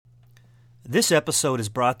This episode is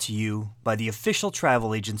brought to you by the official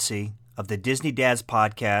travel agency of the Disney Dads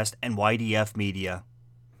Podcast and YDF Media.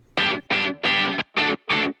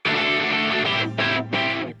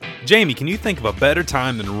 Jamie, can you think of a better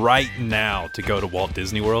time than right now to go to Walt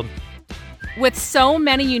Disney World? With so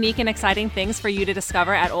many unique and exciting things for you to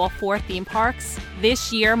discover at all 4 theme parks,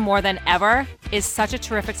 this year more than ever is such a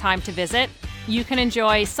terrific time to visit. You can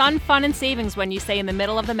enjoy sun, fun, and savings when you stay in the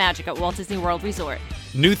middle of the magic at Walt Disney World Resort.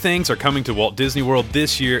 New things are coming to Walt Disney World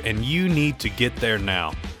this year, and you need to get there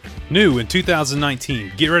now. New in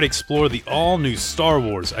 2019, get ready to explore the all-new Star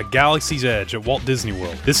Wars: A Galaxy's Edge at Walt Disney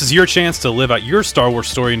World. This is your chance to live out your Star Wars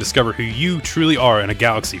story and discover who you truly are in a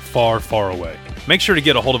galaxy far, far away. Make sure to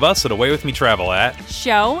get a hold of us at Away With Me Travel at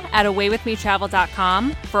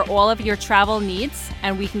show@awaywithmetravel.com for all of your travel needs,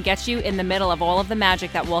 and we can get you in the middle of all of the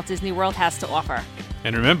magic that Walt Disney World has to offer.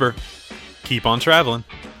 And remember, keep on traveling.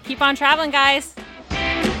 Keep on traveling, guys.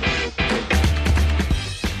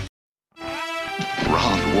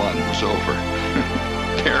 Round one was over.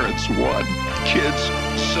 Parents won. Kids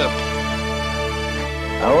sip.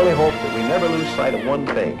 I only hope that we never lose sight of one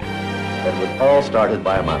thing. That it was all started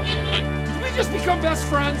by a mouse. Did we just become best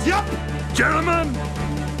friends? Yep! Gentlemen,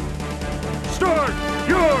 start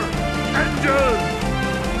your engine!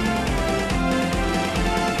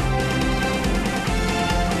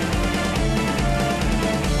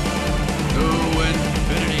 To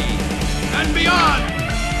infinity and beyond!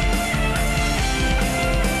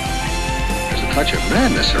 There's a touch of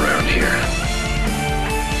madness around here.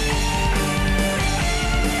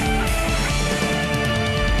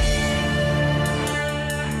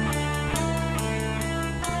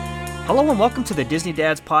 Hello and welcome to the Disney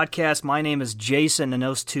Dads Podcast. My name is Jason, and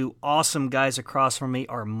those two awesome guys across from me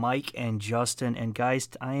are Mike and Justin. And guys,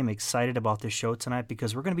 I am excited about this show tonight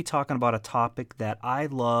because we're going to be talking about a topic that I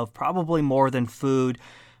love probably more than food.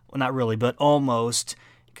 Well, not really, but almost.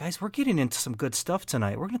 Guys, we're getting into some good stuff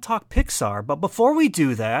tonight. We're going to talk Pixar, but before we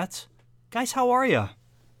do that, guys, how are you?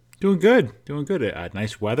 Doing good.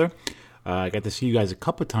 Nice weather. I got to see you guys a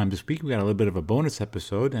couple of times this week. We got a little bit of a bonus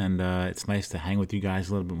episode, and it's nice to hang with you guys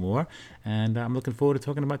a little bit more. And I'm looking forward to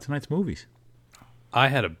talking about tonight's movies. I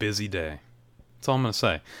had a busy day. That's all I'm going to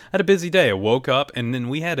say. I had a busy day. I woke up, and then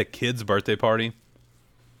we had a kid's birthday party.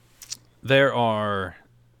 There are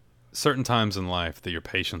certain times in life that your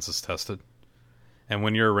patience is tested. And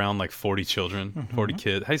when you're around like 40 children, 40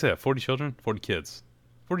 kids. How do you say that? 40 children? 40 kids.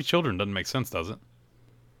 40 children doesn't make sense, does it?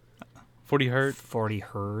 40 herd? 40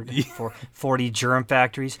 germ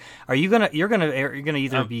factories. You're gonna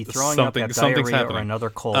either be throwing up, have diarrhea, happening. or another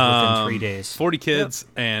cold within 3 days. 40 kids,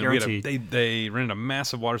 yep. And they rented a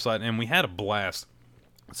massive water slide, and we had a blast.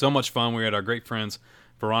 So much fun. We had our great friends,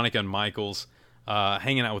 Veronica and Michaels,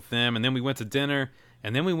 hanging out with them, and then we went to dinner,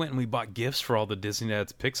 and then we went and we bought gifts for all the Disney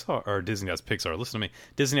Dads Pixar, listen to me,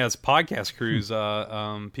 Disney Dads podcast cruise,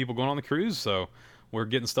 people going on the cruise, so we're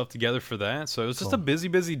getting stuff together for that. So it was just a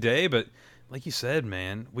busy day, but like you said,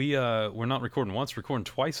 man, we're not recording once, recording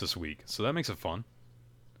twice this week, so that makes it fun.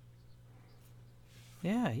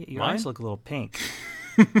 Yeah, your eyes look a little pink.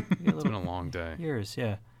 It's been a long day. Yours,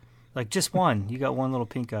 yeah. Like just one. You got one little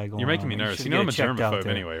pink eye going on. You're making me nervous. You know I'm a germaphobe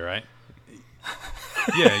anyway, right?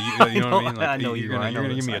 Yeah, you know what I mean? Like, I know you're going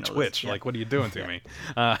to give me a twitch. Like, what are you doing to me?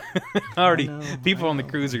 People on the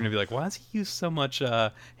cruise are going to be like, why does he use so much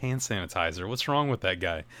hand sanitizer? What's wrong with that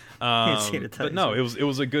guy? Hand sanitizer. But no, it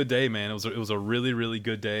was a good day, man. It was a really, really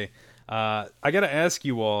good day. I got to ask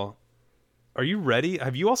you all, are you ready?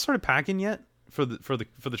 Have you all started packing yet for the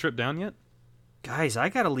trip down yet? Guys, I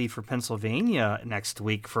got to leave for Pennsylvania next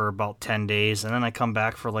week for about 10 days, and then I come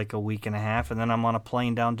back for like a week and a half, and then I'm on a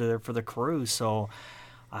plane down to there for the cruise. So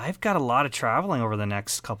I've got a lot of traveling over the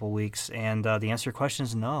next couple weeks, and the answer to your question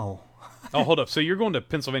is no. Oh, hold up. So you're going to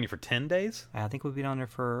Pennsylvania for 10 days? I think we'll be down there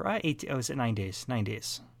for 9 days. 9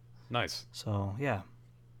 days. Nice. So, yeah.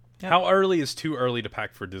 How early is too early to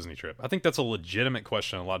pack for a Disney trip? I think that's a legitimate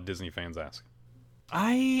question a lot of Disney fans ask.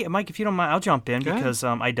 Mike, if you don't mind, I'll jump in because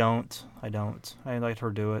I don't. I let her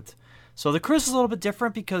do it. So the cruise is a little bit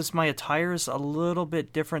different because my attire is a little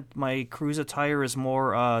bit different. My cruise attire is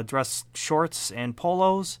more dress shorts and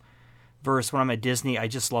polos, versus when I'm at Disney, I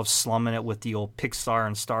just love slumming it with the old Pixar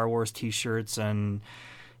and Star Wars T-shirts and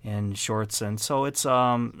shorts. And so it's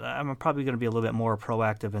I'm probably going to be a little bit more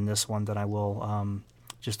proactive in this one than I will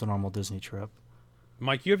just a normal Disney trip.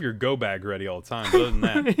 Mike, you have your go bag ready all the time. But other than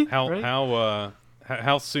that,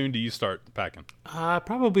 how soon do you start packing?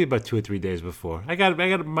 Probably about 2 or 3 days before. I got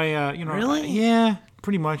my Really? yeah,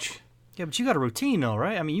 pretty much. Yeah, but you got a routine though,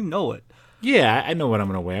 right? I mean, you know it. Yeah, I know what I'm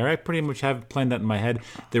going to wear. I pretty much have planned that in my head.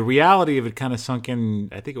 The reality of it kind of sunk in,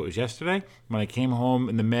 I think it was yesterday, when I came home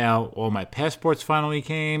in the mail, all my passports finally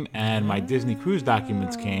came, and my Disney cruise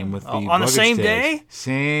documents came with the on the same day?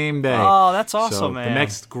 Same day. Oh, that's awesome, so man. The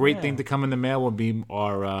next great thing to come in the mail will be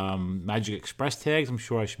our Magic Express tags. I'm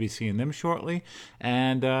sure I should be seeing them shortly.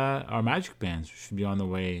 And our Magic Bands should be on the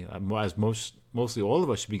way, as mostly all of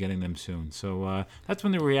us should be getting them soon. So that's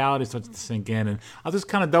when the reality starts to sink in. And I'll just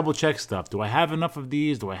kind of double check stuff. Do I have enough of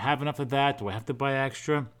these? Do I have enough of that? Do I have to buy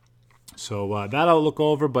extra? So that I'll look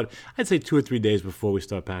over, but I'd say 2 or 3 days before we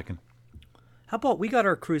start packing. How about we got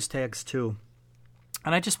our cruise tags too?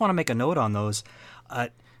 And I just want to make a note on those.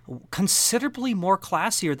 Considerably more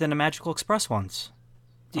classier than the Magical Express ones.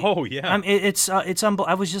 Oh yeah, it's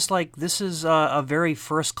I was just like, this is a very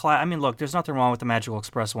first class. I mean, look, there's nothing wrong with the Magical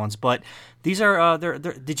Express ones, but these are they're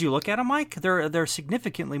did you look at them, Mike? They're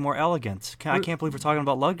significantly more elegant. I can't believe we're talking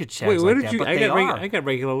about luggage tags. Wait, what like did that, you? but I got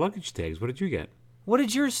regular luggage tags. What did you get? What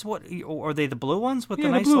did yours? What are they? The blue ones with Yeah,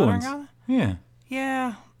 the nice blue lettering ones. on it? Yeah.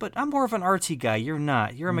 Yeah, but I'm more of an artsy guy. You're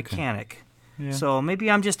not. You're a mechanic. Yeah. So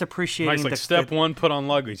maybe I'm just appreciating. Mike's like, step 1, put on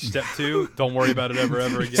luggage. Step 2, don't worry about it ever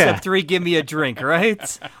again. Step 3, give me a drink.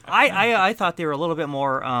 Right? I thought they were a little bit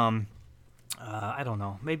more. I don't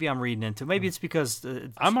know. Maybe I'm reading into. Maybe it's because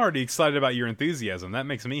I'm already excited about your enthusiasm. That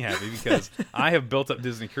makes me happy because I have built up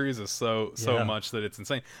Disney Cruises so much that it's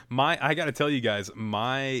insane. I got to tell you guys,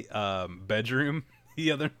 my bedroom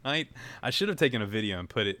the other night, I should have taken a video and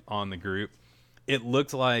put it on the group. It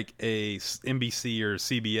looked like a NBC or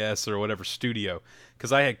CBS or whatever studio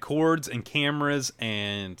because I had cords and cameras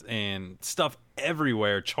and stuff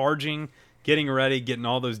everywhere, charging, getting ready, getting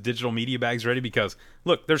all those digital media bags ready because,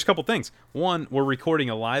 look, there's a couple things. One, we're recording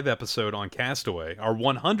a live episode on Castaway. Our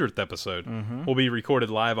 100th episode will be recorded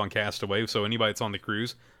live on Castaway, so anybody that's on the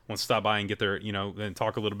cruise wants to stop by and get their, and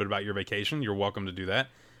talk a little bit about your vacation, you're welcome to do that.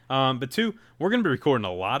 But 2, we're going to be recording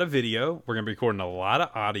a lot of video. We're going to be recording a lot of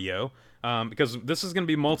audio. Because this is going to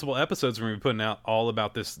be multiple episodes. We're going to be putting out all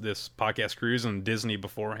about this podcast cruise and Disney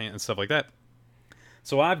beforehand and stuff like that.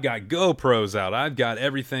 So I've got GoPros out. I've got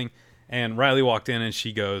everything. And Riley walked in and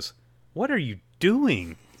she goes, "What are you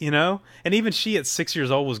doing?" And even she at 6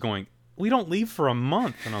 years old was going, "We don't leave for a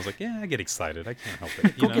month." And I was like, "Yeah, I get excited. I can't help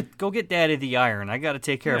it." Go get Daddy the iron. I got to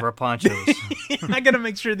take care of our ponchos. I got to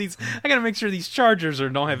make sure these chargers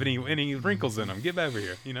don't have any wrinkles in them. Get back over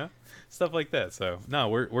here, Stuff like that. So no,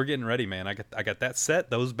 we're getting ready, man. I got that set.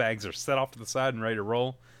 Those bags are set off to the side and ready to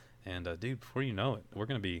roll. And dude, before you know it, we're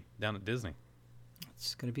gonna be down at Disney.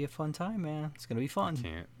 It's gonna be a fun time, man. It's gonna be fun.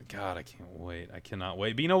 I can't wait. I cannot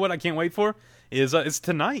wait. But you know what I can't wait for is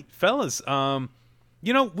tonight, fellas.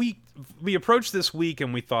 We approached this week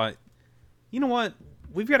and we thought, you know what?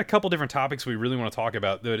 We've got a couple different topics we really want to talk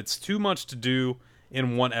about. That it's too much to do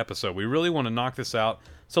in one episode. We really want to knock this out.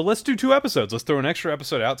 So let's do 2 episodes. Let's throw an extra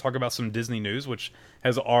episode out, talk about some Disney news, which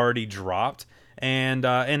has already dropped. And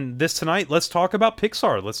this tonight, let's talk about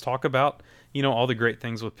Pixar. Let's talk about, all the great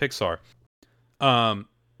things with Pixar.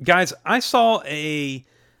 Guys, I saw a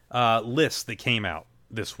list that came out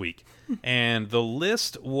this week. And the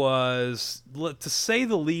list was, to say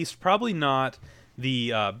the least, probably not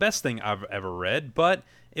the best thing I've ever read, but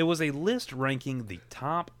it was a list ranking the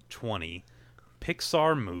top 20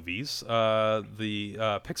 Pixar movies, the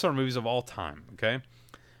Pixar movies of all time, okay?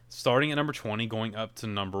 Starting at number 20, going up to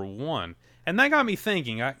number 1. And that got me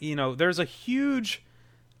thinking, there's a huge...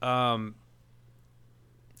 and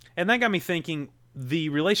that got me thinking the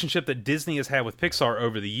relationship that Disney has had with Pixar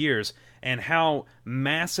over the years and how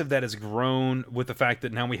massive that has grown with the fact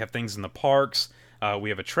that now we have things in the parks, we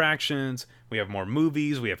have attractions, we have more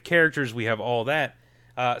movies, we have characters, we have all that.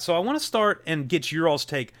 So I want to start and get your all's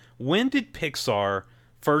take. When did Pixar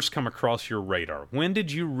first come across your radar? When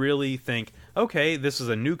did you really think, okay, this is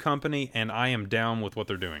a new company and I am down with what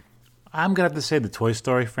they're doing? I'm going to have to say the Toy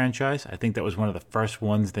Story franchise. I think that was one of the first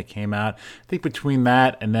ones that came out. I think between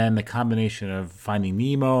that and then the combination of Finding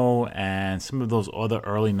Nemo and some of those other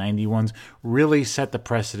early 90s ones really set the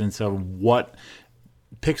precedence of what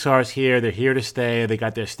Pixar's here. They're here to stay. They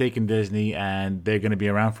got their stake in Disney and they're going to be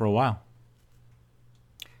around for a while.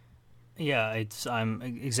 Yeah, I'm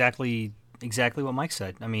exactly what Mike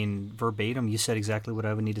said. I mean, verbatim, you said exactly what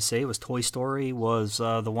I would need to say. It was Toy Story was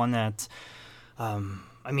the one that,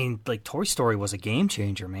 Toy Story was a game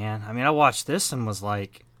changer, man. I mean, I watched this and was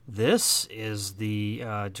like, this is the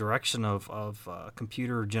direction of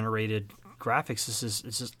computer-generated graphics. This is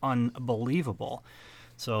just unbelievable.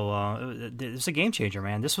 So it's a game changer,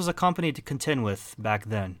 man. This was a company to contend with back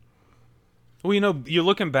then. Well, you're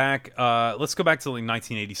looking back, let's go back to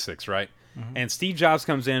 1986, right? Mm-hmm. And Steve Jobs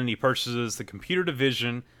comes in and he purchases the computer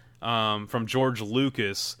division from George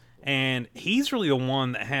Lucas, and he's really the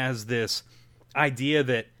one that has this idea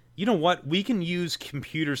that, you know what, we can use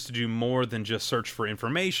computers to do more than just search for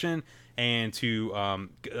information and to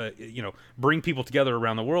bring people together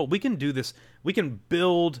around the world. We can do this. We can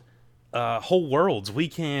build whole worlds. We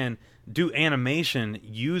can do animation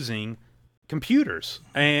using computers.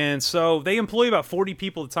 And so they employ about 40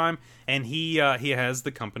 people at a time, and he has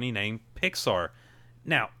the company named Pixar.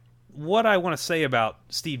 Now, what I want to say about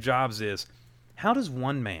Steve Jobs is, how does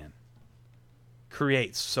one man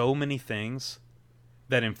create so many things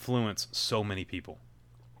that influence so many people?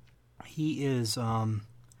 He is,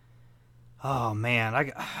 oh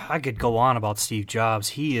man, I could go on about Steve Jobs.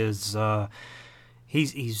 He is,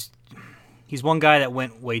 he's one guy that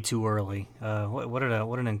went way too early. What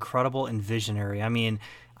an incredible and visionary. I mean,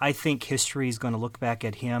 I think history is going to look back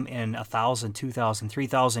at him in 1,000, 2,000,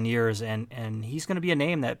 3,000 years, and he's going to be a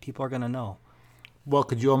name that people are going to know. Well,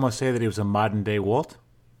 could you almost say that he was a modern-day Walt?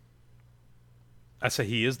 I say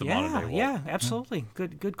he is the modern-day Walt. Yeah, absolutely.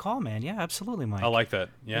 Good call, man. Yeah, absolutely, Mike. I like that.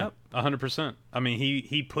 Yeah, 100%. I mean,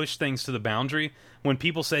 he pushed things to the boundary. When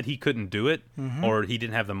people said he couldn't do it, or he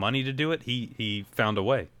didn't have the money to do it, he found a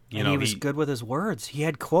way. And he was good with his words. He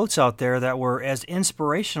had quotes out there that were as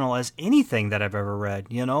inspirational as anything that I've ever read.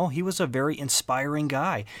 You know, he was a very inspiring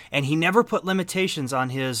guy, and he never put limitations on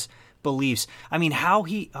his beliefs. I mean, how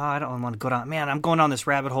he I don't want to go down. Man, I'm going down this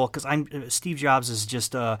rabbit hole because Steve Jobs is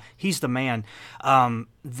just he's the man.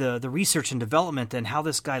 The research and development and how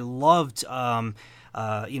this guy loved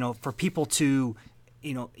for people to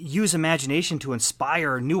use imagination to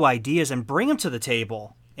inspire new ideas and bring them to the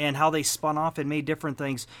table. And how they spun off and made different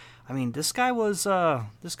things. I mean, this guy was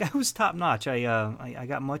top notch. I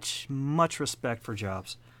got much respect for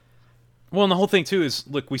Jobs. Well, and the whole thing too is,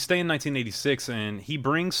 look, we stay in 1986, and he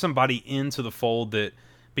brings somebody into the fold that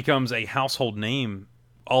becomes a household name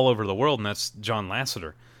all over the world, and that's John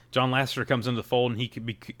Lasseter. John Lasseter comes into the fold, and he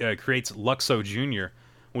creates Luxo Jr.,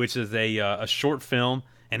 which is a short film,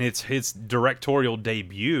 and it's his directorial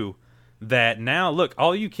debut. That now, look,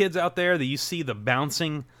 all you kids out there that you see the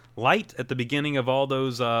bouncing light at the beginning of all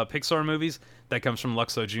those Pixar movies, that comes from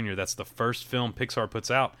Luxo Jr. That's the first film Pixar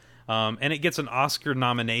puts out. And it gets an Oscar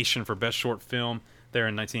nomination for Best Short Film there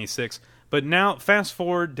in 1986. But now, fast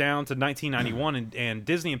forward down to 1991, and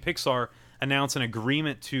Disney and Pixar announce an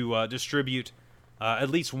agreement to distribute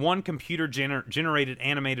at least one computer-generated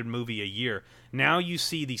animated movie a year. Now you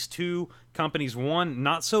see these two companies, one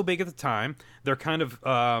not so big at the time. They're kind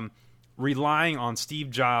of relying on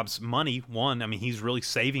Steve Jobs' money. One, I mean, he's really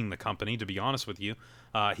saving the company, to be honest with you.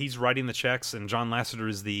 He's writing the checks, and John Lasseter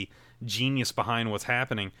is the genius behind what's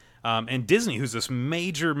happening. And Disney, who's this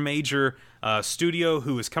major studio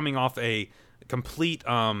who is coming off a complete...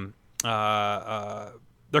 they're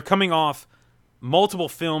coming off multiple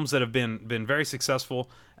films that have been very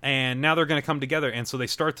successful, and now they're going to come together. And so they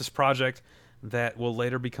start this project that will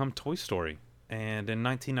later become Toy Story. And in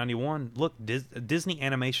 1991, look, Disney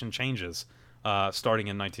animation changes starting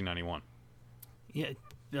in 1991.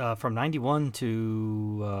 Yeah, from 91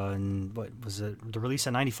 to, what was it, the release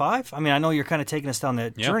in 95? I mean, I know you're kind of taking us down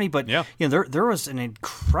that journey, but there was an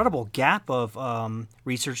incredible gap of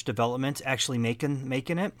research development actually making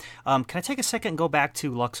it. Can I take a second and go back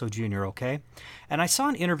to Luxo Jr., okay? And I saw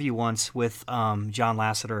an interview once with John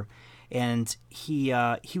Lasseter, and he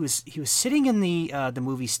was sitting in the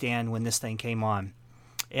movie stand when this thing came on,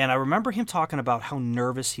 and I remember him talking about how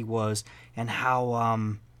nervous he was and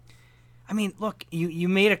how I mean, look, you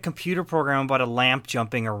made a computer program about a lamp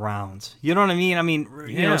jumping around. You know what I mean? I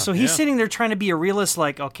mean, so he's sitting there trying to be a realist.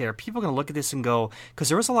 Like, okay, are people going to look at this and go? Because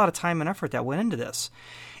there was a lot of time and effort that went into this.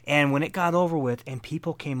 And when it got over with, and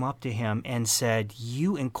people came up to him and said,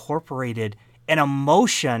 "You incorporated an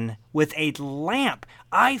emotion with a lamp."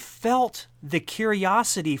 I felt the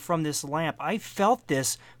curiosity from this lamp. I felt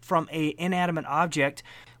this from an inanimate object.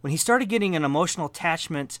 When he started getting an emotional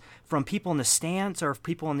attachment from people in the stands or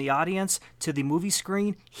people in the audience to the movie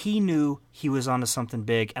screen, he knew he was onto something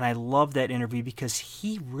big. And I loved that interview because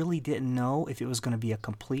he really didn't know if it was going to be a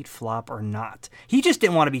complete flop or not. He just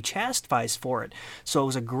didn't want to be chastised for it. So it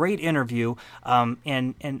was a great interview.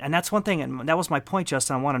 And that's one thing, and that was my point,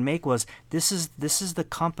 Justin, I wanted to make was this is the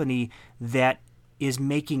company that is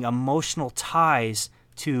making emotional ties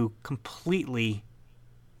to completely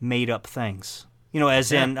made up things. You know,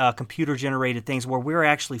 as in computer-generated things where we're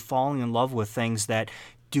actually falling in love with things that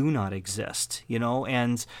do not exist, you know,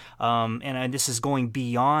 and this is going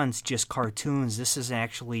beyond just cartoons. This is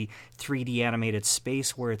actually 3D animated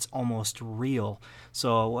space where it's almost real.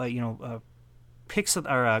 So, Pixar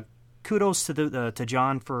or kudos to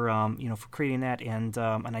John for for creating that, and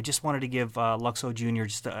I just wanted to give Luxo Jr.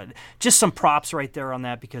 just some props right there on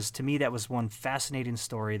that, because to me that was one fascinating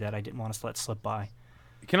story that I didn't want to let slip by.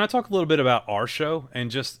 Can I talk a little bit about our show?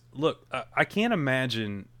 And just look, I can't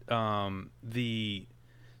imagine the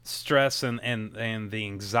stress and the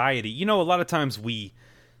anxiety. A lot of times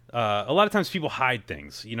people hide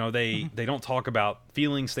things. They don't talk about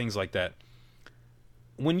feelings, things like that.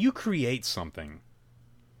 When you create something,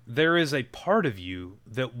 there is a part of you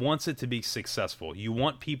that wants it to be successful. You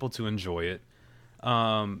want people to enjoy it.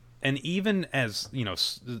 And even as,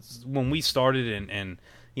 when we started and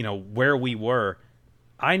where we were,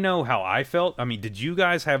 I know how I felt. I mean, did you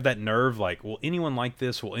guys have that nerve? Like, will anyone like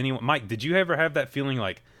this? Mike, did you ever have that feeling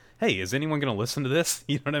like, hey, is anyone going to listen to this?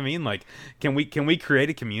 You know what I mean? Like, can we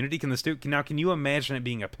create a community? Can you imagine it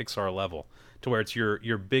being a Pixar level to where it's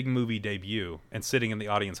your big movie debut and sitting in the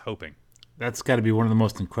audience hoping? That's got to be one of the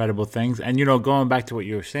most incredible things. And, going back to what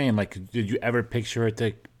you were saying, like, did you ever picture it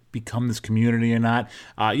to become this community or not?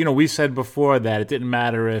 We said before that it didn't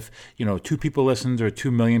matter if 2 people listened or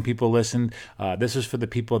 2 million people listened. This is for the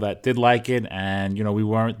people that did like it, and we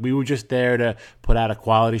were just there to put out a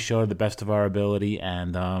quality show to the best of our ability.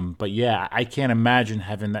 And but yeah, I can't imagine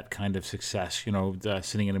having that kind of success.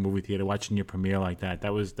 Sitting in a movie theater watching your premiere like that.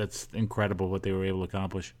 That's incredible what they were able to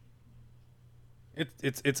accomplish.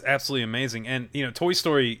 It's absolutely amazing, and Toy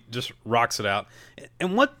Story just rocks it out.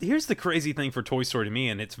 And here's the crazy thing for Toy Story to me,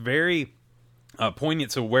 and it's very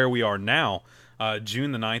poignant to where we are now.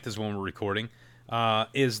 June the 9th is when we're recording.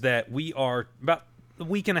 Is that we are about a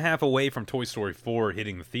week and a half away from Toy Story 4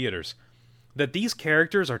 hitting the theaters. That these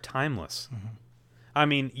characters are timeless. Mm-hmm. I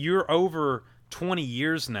mean, you're over 20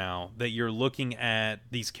 years now that you're looking at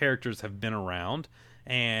these characters have been around.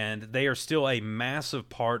 And they are still a massive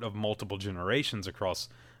part of multiple generations across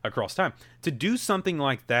time. To do something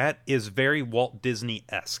like that is very Walt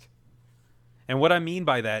Disney-esque. And what I mean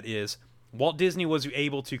by that is Walt Disney was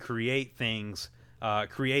able to create things,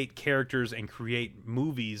 create characters, and create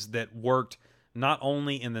movies that worked not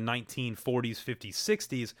only in the 1940s, 50s,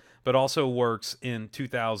 60s, but also works in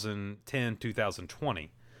 2010,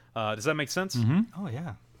 2020. Does that make sense? Mm-hmm. Oh,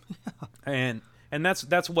 yeah. And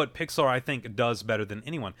that's what Pixar, I think, does better than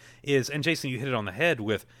anyone is. And Jason, you hit it on the head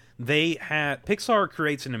with Pixar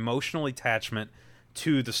creates an emotional attachment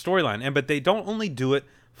to the storyline, but they don't only do it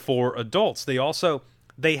for adults. They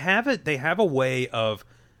have a way of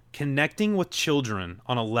connecting with children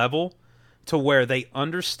on a level to where they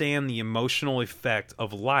understand the emotional effect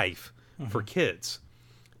of life for kids.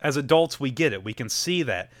 As adults, we get it. We can see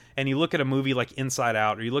that. And you look at a movie like Inside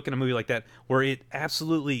Out, or you look at a movie like that, where it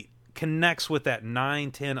absolutely connects with that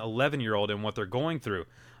 9, 10, 11-year-old and what they're going through.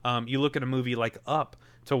 You look at a movie like Up,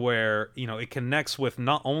 to where it connects with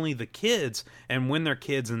not only the kids and when they're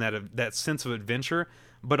kids and that sense of adventure,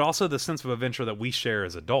 but also the sense of adventure that we share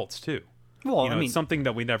as adults too. Well, it's something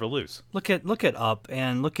that we never lose. Look at Up,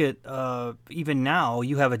 and look at even now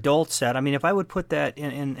you have adults that. I mean, if I would put that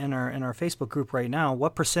in our Facebook group right now,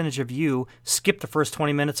 what percentage of you skip the first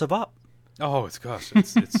 20 minutes of Up? Oh, it's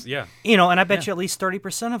yeah. And I bet you at least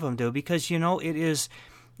 30% of them do, because it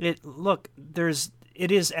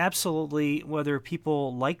is absolutely, whether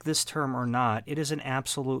people like this term or not, it is an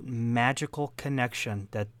absolute magical connection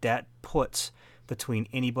that puts between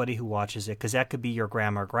anybody who watches it, because that could be your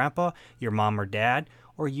grandma or grandpa, your mom or dad,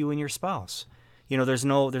 or you and your spouse. There's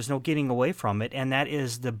no getting away from it, and that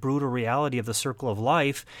is the brutal reality of the circle of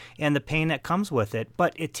life and the pain that comes with it.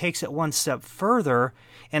 But it takes it one step further,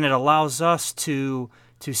 and it allows us to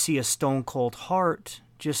see a stone cold heart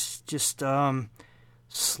just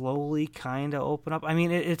slowly kind of open up. I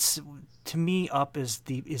mean, it's to me, Up is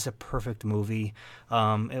a perfect movie,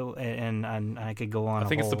 and I could go on. I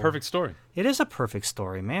think it's the perfect story. It is a perfect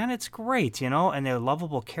story, man. It's great, and they're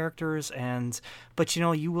lovable characters, but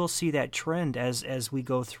you will see that trend as we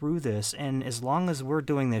go through this, and as long as we're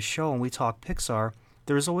doing this show and we talk Pixar,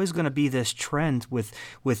 there's always going to be this trend with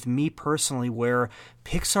me personally where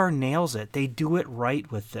Pixar nails it. They do it right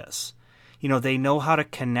with this. They know how to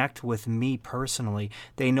connect with me personally.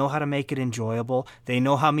 They know how to make it enjoyable. They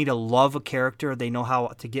know how me to love a character. They know how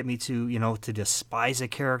to get me to, to despise a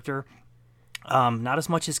character. Not as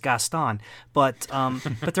much as Gaston, but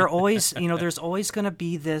they're always, there's always going to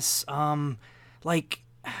be this,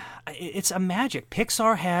 it's a magic.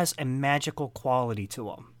 Pixar has a magical quality to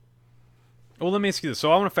them. Well, let me ask you this.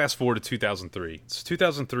 So I want to fast forward to 2003. It's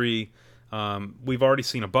 2003. We've already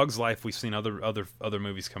seen A Bug's Life. We've seen other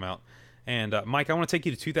movies come out. And Mike, I want to take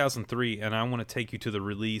you to 2003, and I want to take you to the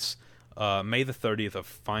release May the 30th of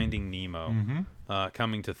Finding Nemo,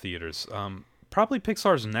 coming to theaters. probably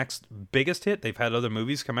Pixar's next biggest hit. They've had other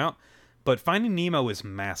movies come out, but Finding Nemo is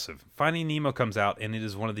massive. Finding Nemo comes out, and it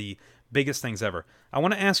is one of the biggest things ever. I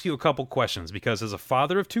want to ask you a couple questions, because as a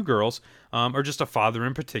father of 2 girls, or just a father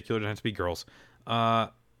in particular, it doesn't have to be girls,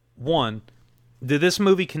 1, did this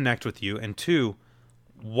movie connect with you? And 2,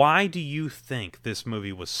 why do you think this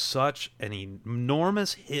movie was such an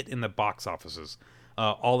enormous hit in the box offices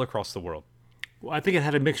all across the world? Well, I think it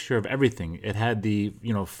had a mixture of everything. It had the,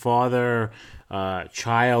 father,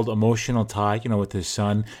 child emotional tie, with his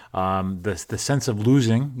son, the sense of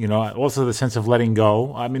losing, also the sense of letting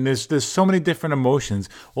go. I mean, there's so many different emotions.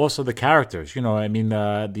 Also the characters,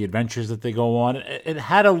 the adventures that they go on. It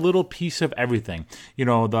had a little piece of everything.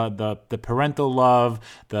 The parental love,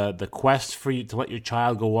 the quest for you to let your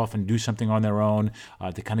child go off and do something on their own,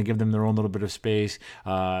 to kind of give them their own little bit of space,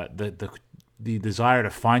 the desire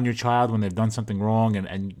to find your child when they've done something wrong,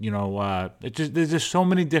 and there's just so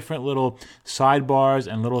many different little sidebars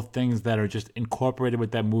and little things that are just incorporated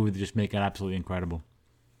with that movie that just make it absolutely incredible.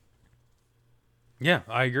 Yeah,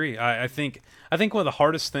 I agree. I think one of the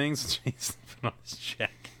hardest things. Jason put on his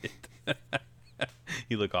jacket.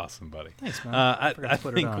 You look awesome, buddy. Thanks, man. I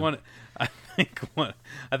think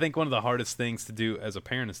one of the hardest things to do as a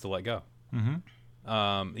parent is to let go. Mm-hmm.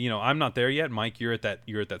 I'm not there yet. Mike, you're at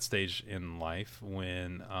that stage in life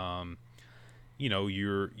when,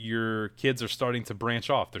 your kids are starting to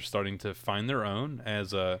branch off. They're starting to find their own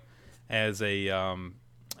as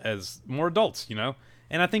more adults,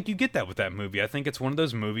 And I think you get that with that movie. I think it's one of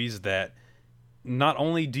those movies that not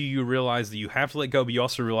only do you realize that you have to let go, but you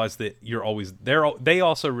also realize that you're always there. They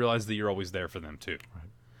also realize that you're always there for them too. Right.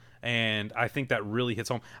 And I think that really hits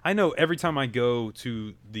home. I know every time I go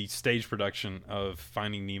to the stage production of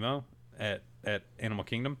Finding Nemo at Animal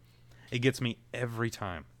Kingdom, it gets me every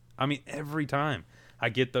time. I mean, every time I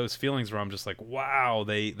get those feelings where I'm just like, wow,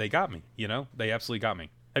 they got me. They absolutely got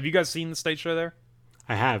me. Have you guys seen the stage show there?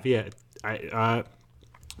 I have, yeah.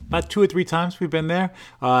 About 2 or 3 times we've been there.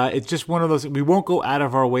 It's just one of those. We won't go out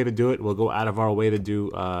of our way to do it. We'll go out of our way to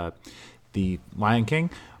do the Lion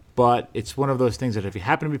King. But it's one of those things that if you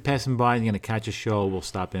happen to be passing by and you're going to catch a show, we'll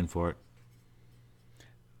stop in for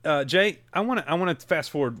it. Jay, I want to fast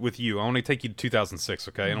forward with you. I want to take you to 2006,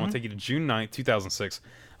 okay? And I want to take you to June 9th, 2006.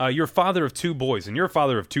 You're a father of 2 boys, and you're a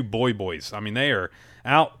father of 2 boys. I mean, they are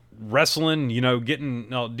out wrestling, getting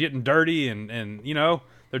dirty, and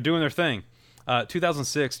they're doing their thing.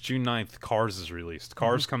 2006, June 9th, Cars is released.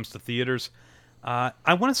 Cars comes to theaters. I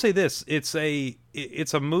want to say this. It's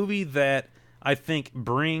a movie that I think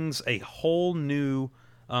brings a whole new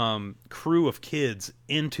crew of kids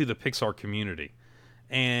into the Pixar community.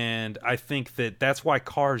 And I think that's why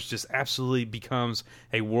Cars just absolutely becomes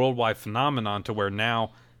a worldwide phenomenon, to where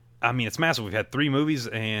now, I mean, it's massive. We've had 3 movies,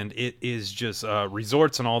 and it is just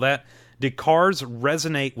resorts and all that. Did Cars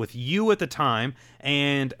resonate with you at the time?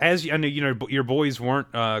 And as I know, your boys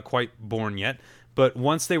weren't quite born yet, but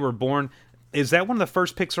once they were born, is that one of the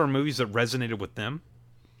first Pixar movies that resonated with them?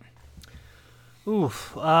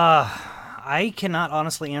 Oof. I cannot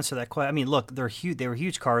honestly answer that question. I mean, look, they were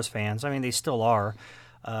huge Cars fans. I mean, they still are.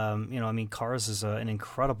 Cars is an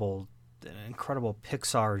incredible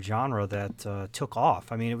Pixar genre that took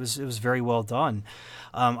off. I mean, it was very well done.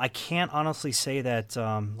 I can't honestly say that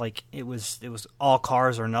it was all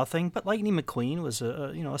Cars or nothing, but Lightning McQueen was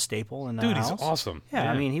a staple in that house. Dude, he's awesome.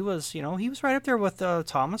 Yeah, I mean, he was right up there with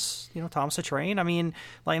Thomas the Train. I mean,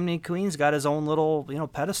 Lightning McQueen's got his own little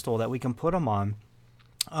pedestal that we can put him on.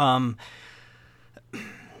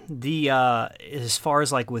 As far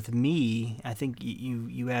as with me, I think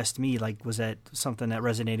you asked me was that something that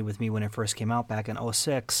resonated with me when it first came out back in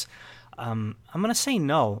 2006. I'm gonna say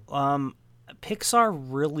no. Pixar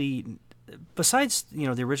really, besides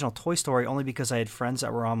the original Toy Story, only because I had friends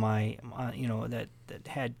that were on my that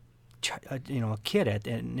had a kid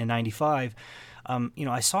in '95.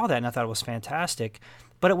 I saw that and I thought it was fantastic,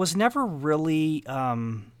 but it was never really.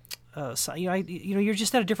 You're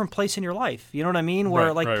just at a different place in your life. You know what I mean?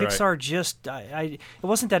 Where Pixar just, it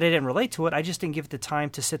wasn't that I didn't relate to it. I just didn't give it the time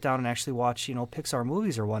to sit down and actually watch, Pixar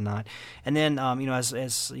movies or whatnot. And then, as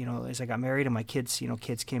I got married and my kids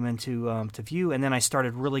came into to view, and then I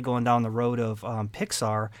started really going down the road of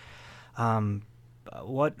Pixar.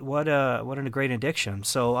 What a great addiction.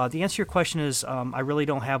 So the answer to your question is, I really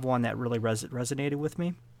don't have one that really resonated with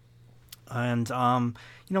me. And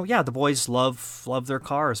the boys love their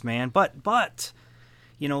cars, man. But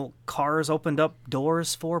Cars opened up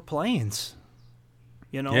doors for planes.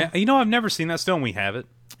 Yeah, I've never seen that still, and we have it.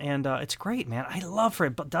 And it's great, man. I love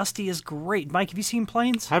it. But Dusty is great. Mike, have you seen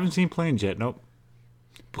Planes? Haven't seen Planes yet. Nope.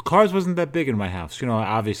 Cars wasn't that big in my house,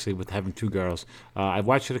 obviously with having two girls. I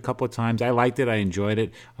watched it a couple of times. I liked it. I enjoyed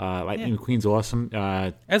it. Lightning McQueen's awesome.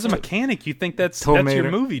 As a mechanic, you think that's your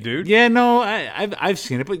movie, dude. Yeah, no, I've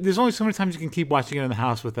seen it, but there's only so many times you can keep watching it in the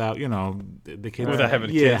house without, the kids. Without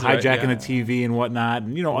having kids, hijacking right? the TV and whatnot,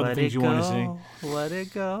 and, other things you want to see. Let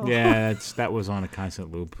it go. Yeah, that was on a constant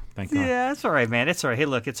loop. Thank God. Yeah, it's all right, man. It's all right. Hey,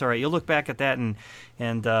 look, it's all right. You'll look back at that and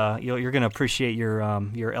you're going to appreciate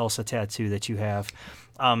your Elsa tattoo that you have.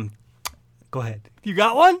 Go ahead. You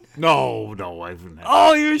got one? No, I haven't.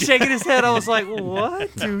 Oh, you were shaking his head. I was like,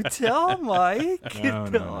 what? Do tell, Mike.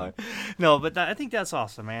 No, but I think that's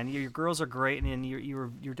awesome, man. Your girls are great, and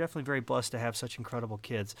you're definitely very blessed to have such incredible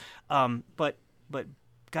kids. But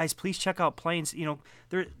guys, please check out Planes.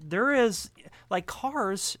 There is, like,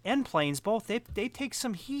 Cars and Planes both. They take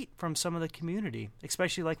some heat from some of the community,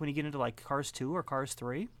 especially like when you get into like Cars 2 or Cars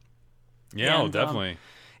 3. Yeah, definitely.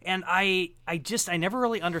 And I never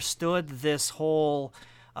really understood this whole.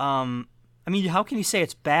 How can you say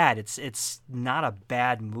it's bad? It's not a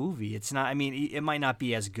bad movie. It's not. I mean, it might not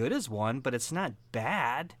be as good as one, but it's not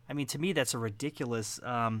bad. I mean, to me, that's a ridiculous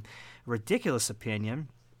opinion,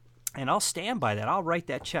 and I'll stand by that. I'll write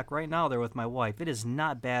that check right now there with my wife. It is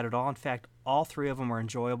not bad at all. In fact, all three of them are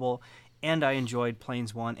enjoyable, and I enjoyed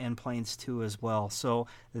Planes 1 and Planes 2 as well. So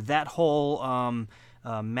that whole.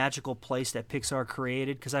 Magical place that Pixar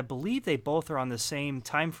created, because I believe they both are on the same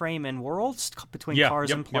time frame and worlds between Cars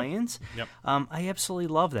and Planes. Yep. I absolutely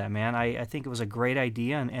love that, man. I think it was a great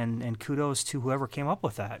idea, and kudos to whoever came up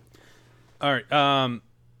with that. All right.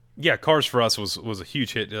 Cars for us was a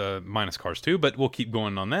huge hit, minus Cars 2, but we'll keep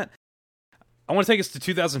going on that. I want to take us to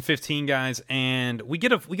 2015, guys, and we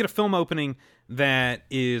get a film opening that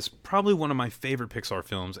is probably one of my favorite Pixar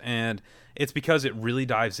films, and it's because it really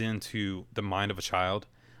dives into the mind of a child.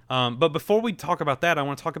 But before we talk about that, I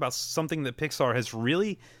want to talk about something that Pixar has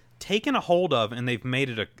really taken a hold of, and they've made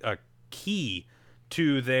it a key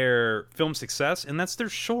to their film success, and that's their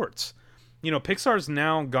shorts. Pixar's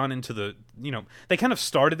now gone into the, they kind of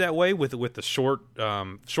started that way with the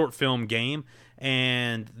short film game,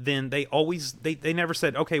 and then they never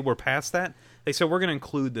said, okay, we're past that. They said, we're going to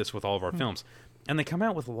include this with all of our films. And they come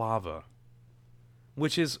out with Lava,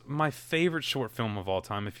 which is my favorite short film of all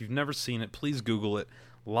time. If you've never seen it, please Google it.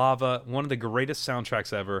 Lava, one of the greatest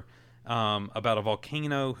soundtracks ever, about a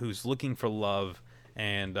volcano who's looking for love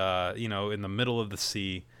and, in the middle of the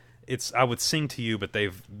sea. I would sing to you, but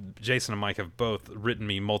Jason and Mike have both written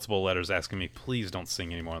me multiple letters asking me, please don't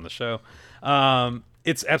sing anymore on the show.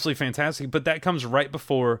 It's absolutely fantastic, but that comes right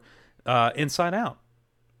before Inside Out,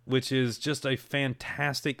 which is just a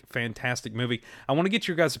fantastic, fantastic movie. I want to get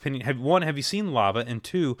your guys' opinion. Have you seen Lava? And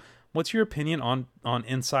two, what's your opinion on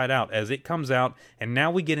Inside Out as it comes out? And now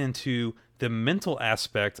we get into the mental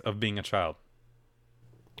aspect of being a child.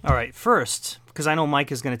 All right, first, because I know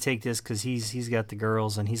Mike is going to take this because he's got the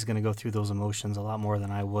girls and he's going to go through those emotions a lot more than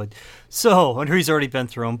I would. So, and he's already been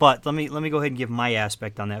through them. But let me go ahead and give my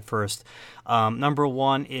aspect on that first. Number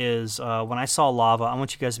one is when I saw Lava, I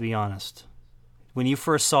want you guys to be honest. When you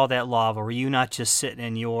first saw that Lava, were you not just sitting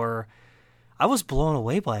in your... I was blown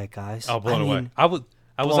away by it, guys. Oh, blown away. I was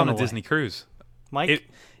on a Disney cruise. Mike?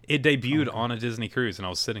 It debuted on a Disney cruise, and I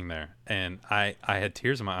was sitting there, and I had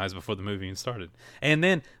tears in my eyes before the movie even started. And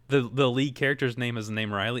then the lead character's name is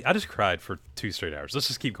named Riley. I just cried for 2 straight hours. Let's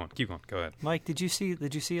just keep going. Go ahead. Mike, did you see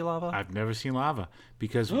Lava? I've never seen Lava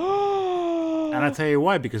because... And I'll tell you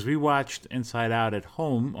why, because we watched Inside Out at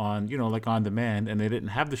home on, like on demand, and they didn't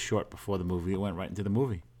have the short before the movie. It went right into the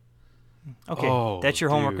movie. Okay, that's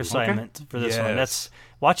your homework assignment for this one.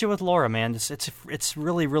 Watch it with Laura, man. It's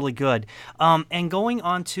really, really good. And going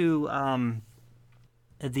on to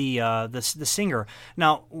the singer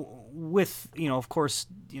now, with of course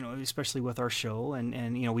especially with our show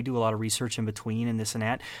and we do a lot of research in between and this and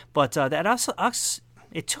that, but that us.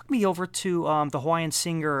 It took me over to the Hawaiian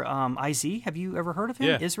singer IZ. Have you ever heard of him?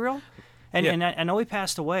 Yeah. Israel? And I know he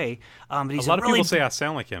passed away. But he's a lot of people say I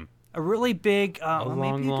sound like him. A really big... a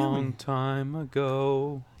long time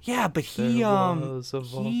ago. Yeah, but he was...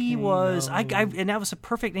 and that was a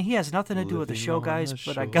perfect... And he has nothing to do with the show, guys,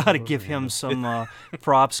 but I got to give him some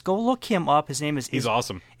props. Go look him up. His name is... He's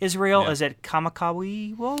awesome. Israel. Is it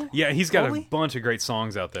Kamakawiwo? Yeah, he's got a bunch of great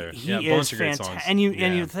songs out there. He is fantastic. And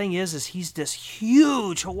the thing is he's this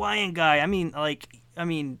huge Hawaiian guy. I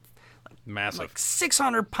mean, massive, like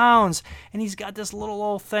 600 pounds, and he's got this little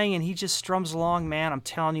old thing, and he just strums along, man. I'm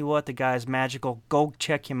telling you what, the guy's magical. Go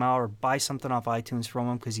check him out or buy something off iTunes from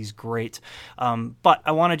him because he's great. But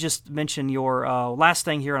I want to just mention your last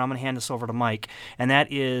thing here, and I'm going to hand this over to Mike, and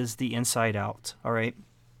that is the Inside Out. All right.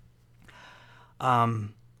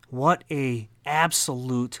 what a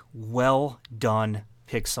absolute well done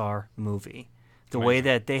Pixar movie. The way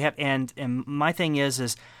that they have, and my thing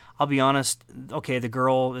is I'll be honest, okay, the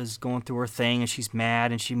girl is going through her thing and she's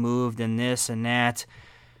mad and she moved and this and that.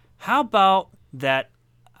 How about that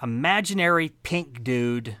imaginary pink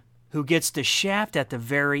dude who gets the shaft at the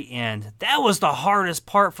very end? That was the hardest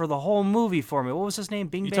part for the whole movie for me. What was his name?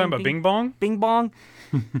 Bing Bang? You talking about Bing Bong? Bing Bong?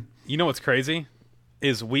 You know what's crazy?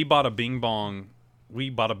 Is we bought a Bing Bong.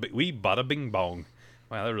 We bought a Bing Bong.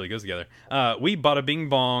 Wow, that really goes together. We bought a Bing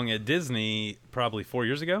Bong at Disney probably 4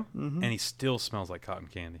 years ago, and he still smells like cotton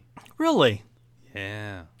candy. Really?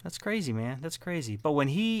 Yeah. That's crazy, man. That's crazy. But when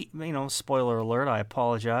he, spoiler alert, I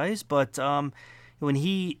apologize, but when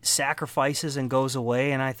he sacrifices and goes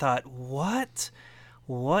away, and I thought, what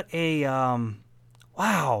a,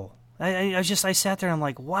 wow. I sat there and I'm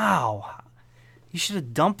like, wow. You should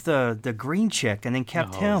have dumped the green chick and then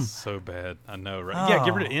kept him. So bad. I know, right?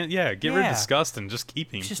 Yeah, get rid of disgust and just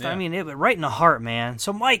keep him. It's just, it right in the heart, man.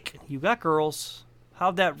 So, Mike, you got girls.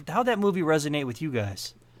 How'd that movie resonate with you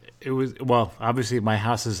guys? It was, well, obviously my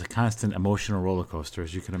house is a constant emotional roller coaster,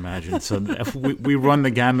 as you can imagine. So we run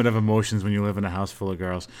the gamut of emotions when you live in a house full of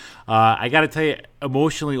girls. I got to tell you,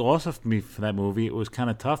 emotionally also for me for that movie, it was kind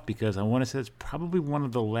of tough because I want to say it's probably one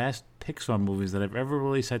of the last Pixar movies that I've ever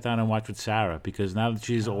really sat down and watched with Sarah, because now that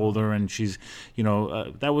she's older and she's,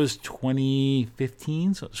 that was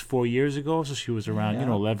 2015, so it was 4 years ago, so she was around,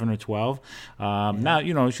 11 or 12. Now,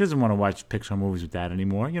 she doesn't want to watch Pixar movies with Dad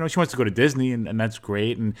anymore. She wants to go to Disney, and that's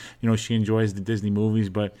great, and, she enjoys the Disney movies,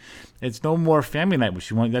 but it's no more family night.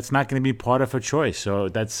 That's not going to be part of her choice, so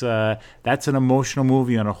that's an emotional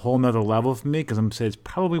movie on a whole nother level for me, because I'm saying it's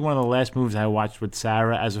probably one of the last movies I watched with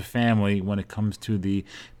Sarah as a family when it comes to the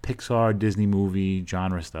Pixar, Disney movie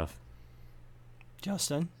genre stuff.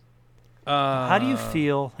 Justin, how do you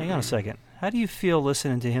feel? Hang on a second. How do you feel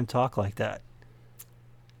listening to him talk like that?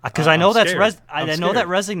 Because I know that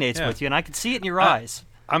resonates with you, and I can see it in your eyes.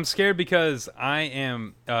 I'm scared because I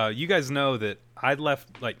am. You guys know that I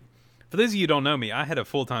left. For those of you who don't know me, I had a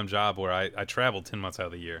full-time job where I traveled 10 months out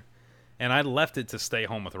of the year, and I left it to stay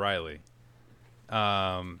home with Riley.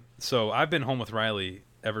 So I've been home with Riley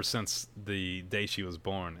ever since the day she was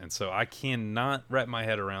born, and so I cannot wrap my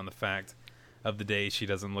head around the fact of the day she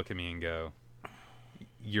doesn't look at me and go,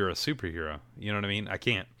 "You're a superhero." You know what I mean? I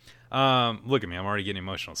can't. Look at me, I'm already getting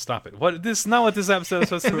emotional. Stop it. This is not what this episode is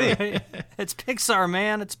supposed to be. Right. It's Pixar,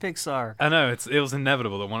 man. It's Pixar. I know, it was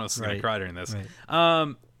inevitable that one of us was going to cry during this.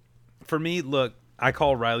 Right. For me, look, I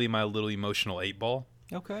call Riley my little emotional 8-ball.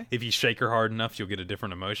 Okay. If you shake her hard enough, you'll get a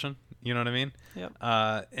different emotion. You know what I mean? Yep.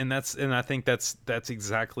 And I think that's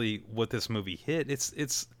exactly what this movie hit.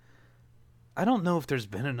 It's I don't know if there's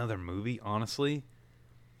been another movie, honestly,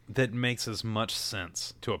 that makes as much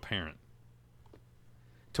sense to a parent.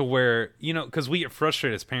 To where, because we get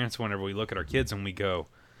frustrated as parents whenever we look at our kids and we go,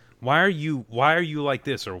 why are you like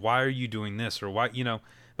this, or why are you doing this, or why,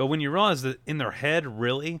 but when you realize that in their head,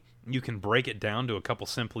 really, you can break it down to a couple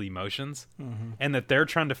simple emotions, and that they're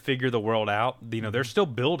trying to figure the world out, they're still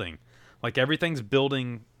building. Like, everything's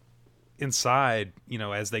building inside,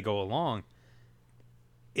 as they go along.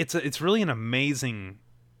 It's really an amazing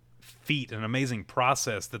feat, an amazing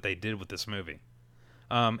process that they did with this movie.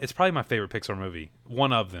 It's probably my favorite Pixar movie.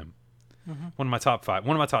 One of them. One of my top 5.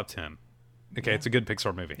 One of my top 10. Okay, It's a good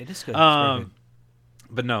Pixar movie. It is good. It's good.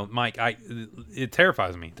 But no, Mike, it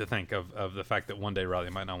terrifies me to think of the fact that one day Riley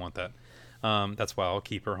might not want that. That's why I'll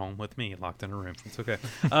keep her home with me, locked in a room. It's okay.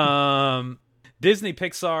 Disney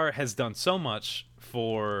Pixar has done so much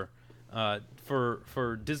for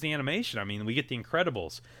Disney animation. I mean, we get The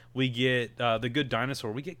Incredibles. We get The Good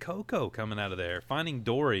Dinosaur. We get Coco coming out of there. Finding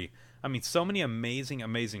Dory. I mean, so many amazing,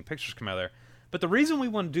 amazing pictures come out of there. But the reason we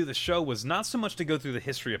wanted to do the show was not so much to go through the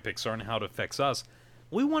history of Pixar and how it affects us.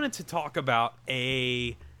 We wanted to talk about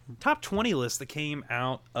a top 20 list that came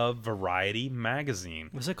out of Variety magazine.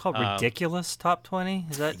 Was it called Ridiculous Top 20?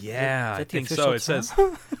 Is that? Yeah, is that I think so. It says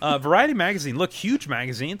Variety magazine. Look, huge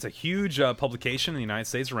magazine. It's a huge publication in the United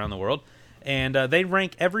States, around the world. And they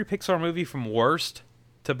rank every Pixar movie from worst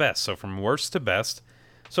to best. So from worst to best.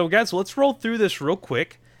 So guys, let's roll through this real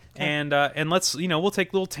quick. Okay. And let's, we'll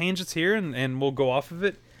take little tangents here and we'll go off of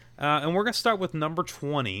it. And we're going to start with number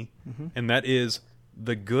 20, and that is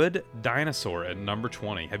The Good Dinosaur at number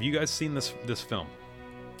 20. Have you guys seen this film?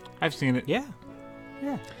 I've seen it. Yeah,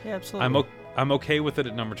 absolutely. I'm okay with it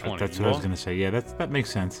at number 20. That's what I was going to say. Yeah, that makes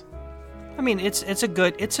sense. I mean, it's a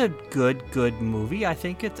good movie. I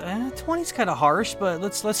think 20's kind of harsh, but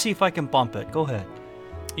let's see if I can bump it. Go ahead.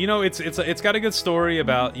 It's got a good story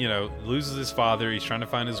about, loses his father, he's trying to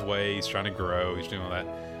find his way, he's trying to grow, he's doing all that.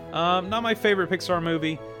 Not my favorite Pixar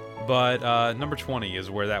movie. But number 20 is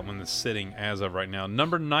where that one is sitting as of right now.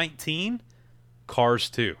 Number 19, Cars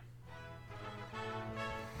 2.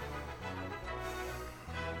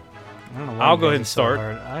 I'll go ahead and start.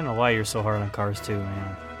 I don't know why you're so hard on Cars 2,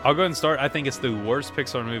 man. I'll go ahead and start. I think it's the worst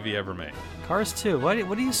Pixar movie ever made. Cars 2? What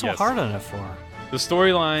are you so hard on it for? The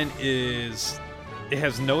storyline is... It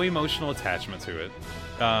has no emotional attachment to it.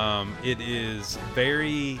 It is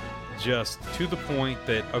very just to the point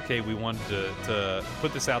that, okay, we wanted to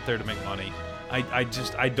put this out there to make money. I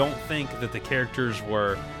don't think that the characters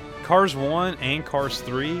were... Cars 1 and Cars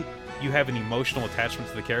 3, you have an emotional attachment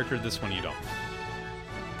to the character. This one you don't.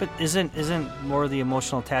 But isn't more the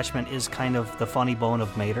emotional attachment is kind of the funny bone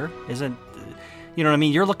of Mater? Isn't, you know what I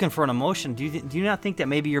mean? You're looking for an emotion. Do you not think that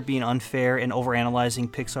maybe you're being unfair and overanalyzing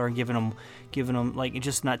Pixar and giving them like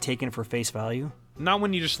just not taking it for face value? Not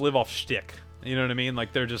when you just live off shtick. You know what I mean?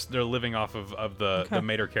 Like they're living off of the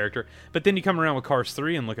Mater character. But then you come around with Cars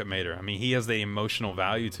 3 and look at Mater. I mean, he has the emotional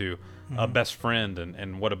value to a best friend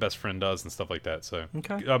and what a best friend does and stuff like that. So,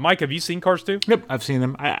 Mike, have you seen Cars 2? Yep, I've seen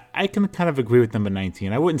them. I can kind of agree with number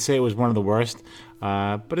 19. I wouldn't say it was one of the worst,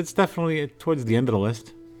 but it's definitely towards the end of the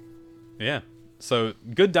list. Yeah. So,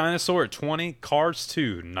 Good Dinosaur at 20, Cars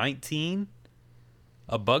 2, 19,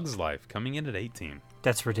 A Bug's Life coming in at 18.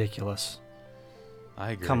 That's ridiculous.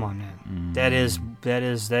 I agree. Come on, man. That is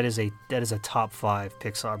a top 5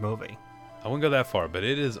 Pixar movie. I wouldn't go that far, but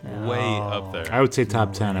it is way up there. I would say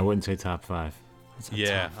top 10. I wouldn't say top 5.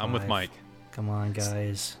 Yeah, top 5. I'm with Mike. Come on,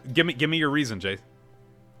 guys. Give me your reason, Jay.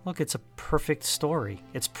 Look, it's a perfect story.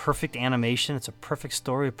 It's perfect animation. It's a perfect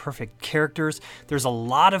story, perfect characters. There's a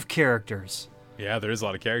lot of characters. Yeah, there is a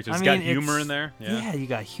lot of characters. It's got humor in there. Yeah, you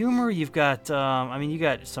got humor. You've got, you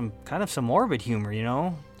got some morbid humor, you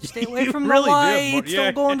know? Stay away from the light.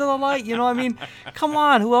 Don't go into the light. You know, I mean, come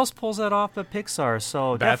on. Who else pulls that off but Pixar?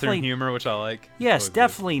 So bathroom humor, which I like. Yes,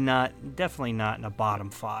 definitely not in the bottom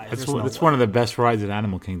 5. It's one of the best rides at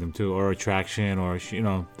Animal Kingdom too, or attraction, or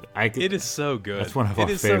it is so good. That's one of our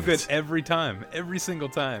favorites. It is so good every time, every single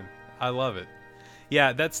time. I love it.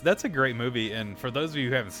 Yeah, that's a great movie, and for those of you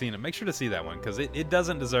who haven't seen it, make sure to see that one because it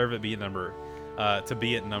doesn't deserve to be at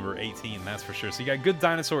number 18. That's for sure. So you got Good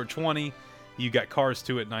Dinosaur at 20. You got Cars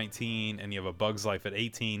 2 at 19, and you have A Bug's Life at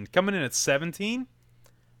 18. Coming in at 17,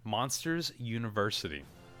 Monsters University.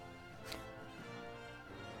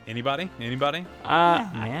 Anybody?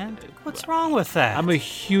 Man, what's wrong with that? I'm a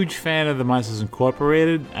huge fan of the Monsters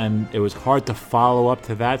Incorporated, and it was hard to follow up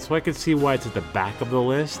to that, so I could see why it's at the back of the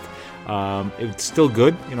list. It's still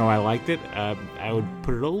good. I liked it. I would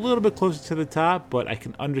put it a little bit closer to the top, but I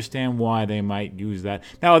can understand why they might use that.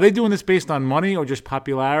 Now, are they doing this based on money or just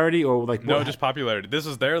popularity or like? No, just popularity. This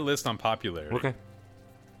is their list on popularity. Okay.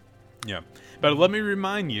 Yeah, but let me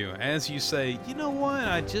remind you, as you say, you know what?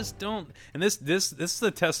 I just don't. And this is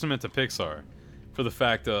a testament to Pixar for the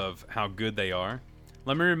fact of how good they are.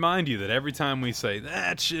 Let me remind you that every time we say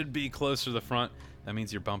that should be closer to the front, that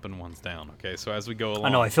means you're bumping ones down, okay? So as we go along... I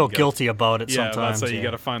know, I feel guilty about it sometimes. Yeah, so you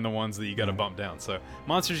got to find the ones that you got to bump down. So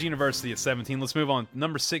Monsters University at 17. Let's move on.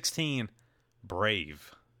 Number 16,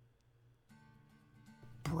 Brave.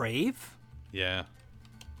 Brave? Yeah.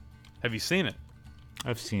 Have you seen it?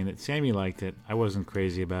 I've seen it. Sammy liked it. I wasn't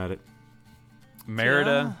crazy about it.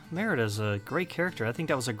 Merida? Yeah, Merida's a great character. I think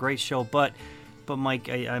that was a great show, but Mike,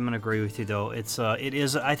 I'm going to agree with you, though.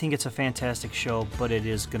 I think it's a fantastic show, but it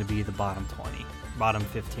is going to be the bottom 20. Bottom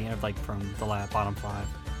 15, like from the bottom 5.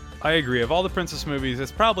 I agree. Of all the princess movies,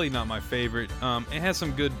 it's probably not my favorite. It has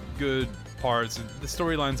some good parts. The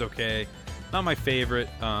storyline's okay. Not my favorite.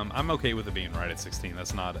 I'm okay with it being right at 16.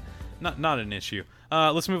 That's not an issue.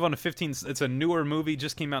 Let's move on to 15. It's a newer movie.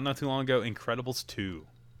 Just came out not too long ago. Incredibles 2.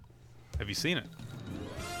 Have you seen it?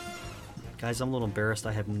 Guys, I'm a little embarrassed.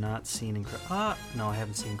 I have not seen no, I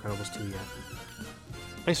haven't seen Incredibles 2 yet.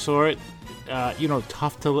 I saw it.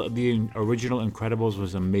 The original Incredibles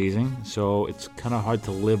was amazing, so it's kind of hard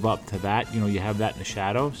to live up to that. You have that in the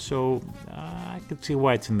shadow, so I could see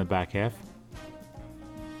why it's in the back half.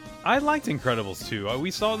 I liked Incredibles 2.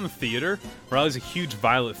 We saw it in the theater, where I was a huge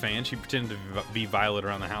Violet fan. She pretended to be Violet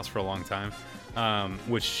around the house for a long time,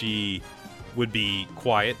 which she would be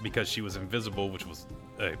quiet because she was invisible, which was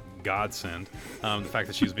a godsend. The fact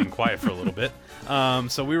that she was being quiet for a little bit.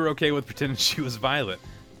 So we were okay with pretending she was Violet.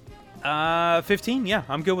 15, yeah,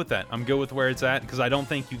 I'm good with that. I'm good with where it's at because I don't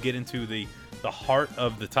think you get into the heart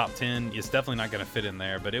of the top 10. It's definitely not going to fit in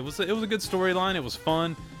there, but it was a good storyline. It was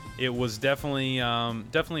fun. It was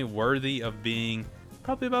definitely worthy of being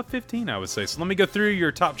probably about 15, I would say. So let me go through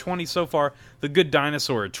your top 20 so far. The Good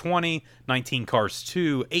Dinosaur at 20, 19 Cars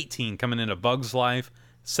 2, 18 coming into Bug's Life,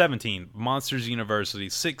 17 Monsters University,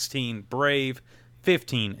 16 Brave,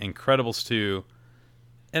 15, Incredibles 2.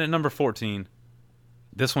 And at number 14,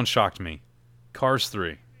 this one shocked me, Cars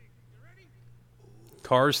 3.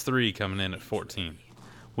 Cars 3 coming in at 14,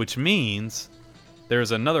 which means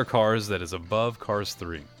there's another Cars that is above Cars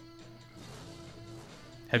 3.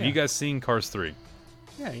 Have you guys seen Cars 3?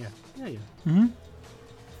 Yeah. Mm-hmm.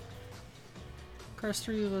 Cars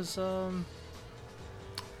 3 was, I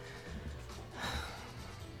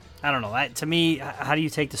don't know. To me, how do you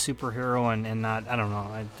take the superhero and not, I don't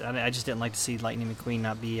know. I just didn't like to see Lightning McQueen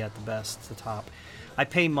not be at the top. I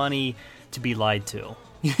pay money to be lied to.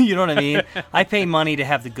 You know what I mean? I pay money to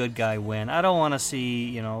have the good guy win. I don't want to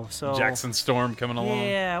see, so... Jackson Storm coming along.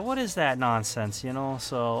 Yeah, what is that nonsense,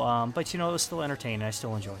 So, but, it was still entertaining. I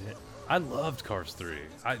still enjoyed it. I loved Cars 3.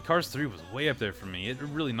 Cars 3 was way up there for me. It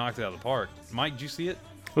really knocked it out of the park. Mike, did you see it?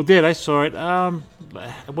 Well, I saw it. I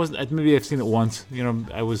wasn't. Maybe I've seen it once.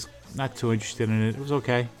 I was not too interested in it. It was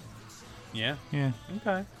okay. Yeah? Yeah.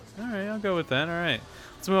 Okay. All right, I'll go with that. All right.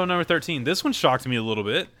 Let's move on to number 13. This one shocked me a little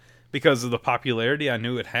bit because of the popularity I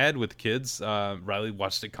knew it had with kids. Riley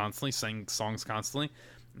watched it constantly, sang songs constantly,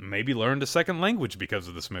 maybe learned a second language because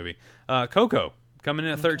of this movie. Coco, coming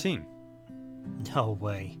in at 13. No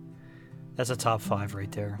way. That's a top 5 right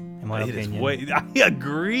there, in my opinion. I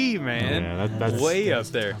agree, man. Yeah, that's way up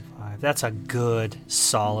there. That's a good,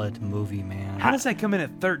 solid movie, man. How does that come in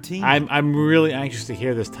at 13? I'm really anxious to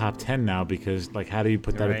hear this top 10 now because, how do you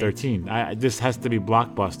put that at 13? This has to be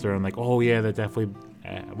blockbuster. I'm like, oh yeah, that definitely.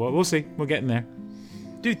 Well, we'll see. We're getting there.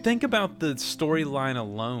 Dude, think about the storyline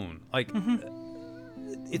alone.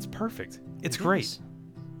 It's perfect. It's great.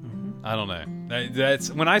 I don't know.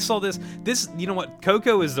 That's when I saw this. You know what?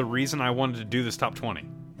 Coco is the reason I wanted to do this top 20.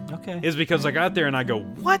 Okay. Is because I got there and I go,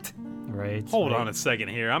 what? Right. Hold on a second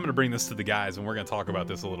here. I'm going to bring this to the guys and we're going to talk about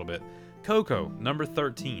this a little bit. Coco, number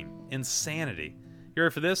 13. Insanity. You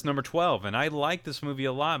ready for this? Number 12. And I like this movie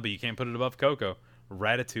a lot, but you can't put it above Coco.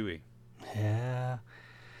 Ratatouille. Yeah.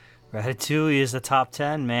 Ratatouille is the top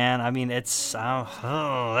 10, man. I mean, it's...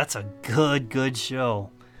 that's a good show.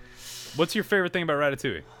 What's your favorite thing about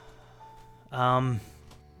Ratatouille?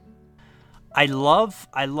 I love.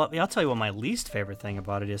 I'll tell you what my least favorite thing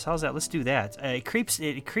about it is. How's that? Let's do that. It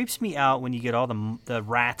creeps me out when you get all the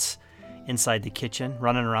rats inside the kitchen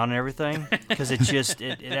running around and everything because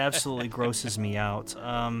it absolutely grosses me out.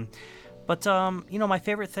 But my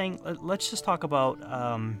favorite thing. Let's just talk about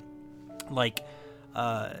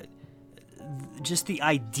just the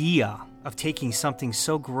idea of taking something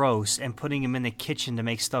so gross and putting them in the kitchen to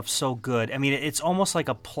make stuff so good. I mean, it's almost like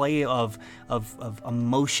a play of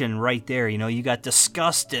emotion right there. You got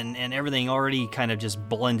disgust and everything already kind of just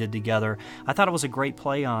blended together. I thought it was a great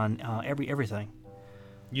play on everything.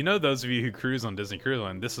 Those of you who cruise on Disney Cruise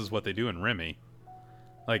Line, this is what they do in Remy.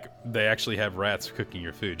 They actually have rats cooking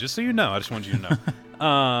your food. Just so you know. I just wanted you to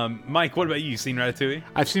know. Mike, what about you? You seen Ratatouille?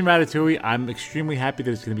 I've seen Ratatouille. I'm extremely happy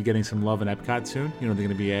that it's going to be getting some love in Epcot soon. They're going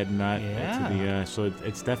to be adding that to the... so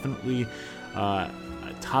it's definitely a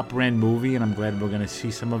top-brand movie, and I'm glad we're going to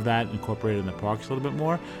see some of that incorporated in the parks a little bit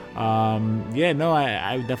more. I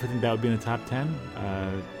definitely think that would be in the top 10.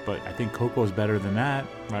 But I think Coco is better than that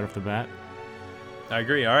right off the bat. I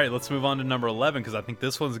agree. All right, let's move on to number 11 because I think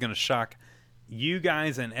this one's going to shock you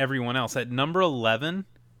guys and everyone else. At number 11,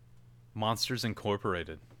 Monsters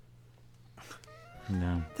Incorporated.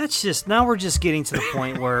 No. That's just, now we're just getting to the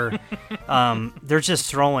point where they're just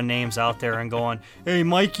throwing names out there and going, hey,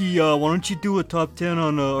 Mikey, why don't you do a top 10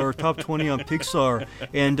 on or top 20 on Pixar?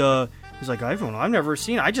 And he's like, I've never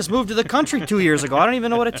seen it. I just moved to the country 2 years ago. I don't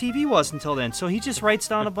even know what a TV was until then. So he just writes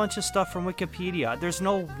down a bunch of stuff from Wikipedia. There's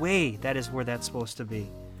no way that is where that's supposed to be.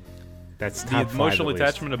 That's the emotional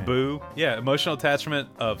attachment of Boo. Yeah, emotional attachment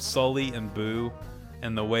of Sully and Boo,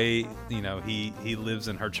 and the way he lives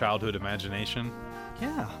in her childhood imagination.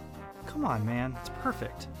 Yeah, come on, man, it's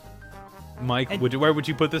perfect. Mike, where would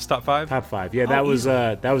you put this top 5? Top 5. Yeah, that was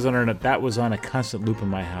on a constant loop in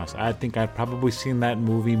my house. I think I've probably seen that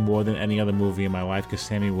movie more than any other movie in my life because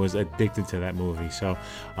Sammy was addicted to that movie. So,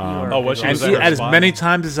 as many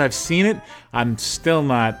times as I've seen it, I'm still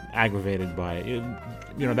not aggravated by it.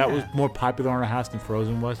 That was more popular in our house than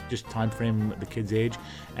Frozen was, just time frame the kid's age,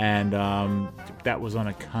 and that was on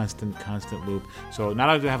a constant loop. So not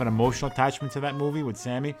only do I have an emotional attachment to that movie with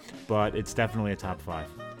Sammy, but it's definitely a top 5.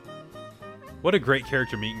 What a great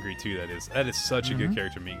character meet and greet too that is. That is such a good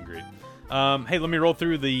character meet and greet. Hey, let me roll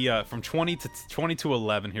through the from 20 to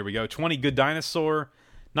 11. Here we go. 20, Good Dinosaur.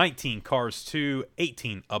 19, Cars 2.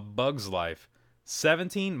 18, A Bug's Life.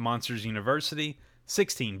 17, Monsters University.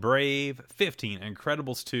 16, Brave. 15,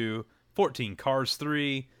 Incredibles 2. 14, Cars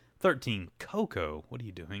 3. 13, Coco. What are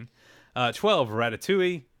you doing? 12,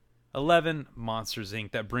 Ratatouille. 11, Monsters,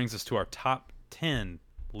 Inc. That brings us to our top 10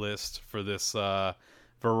 list for this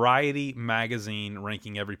Variety magazine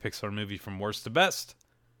ranking every Pixar movie from worst to best.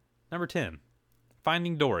 Number 10,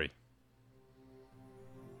 Finding Dory.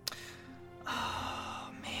 Oh,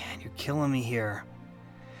 man, you're killing me here.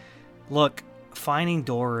 Look, Finding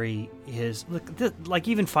Dory is... like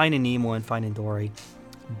even Finding Nemo and Finding Dory,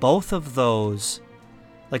 both of those,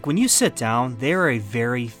 like when you sit down, they're a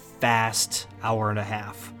very fast hour and a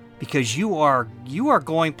half. Because you are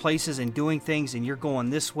going places and doing things, and you're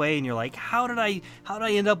going this way, and you're like, how did I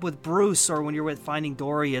end up with Bruce? Or when you're with Finding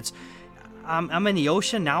Dory, it's I'm in the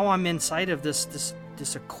ocean now. I'm inside of this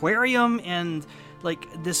aquarium, and like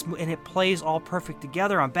this, and it plays all perfect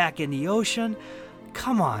together. I'm back in the ocean.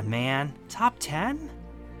 Come on, man. Top 10?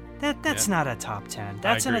 That's not a top 10.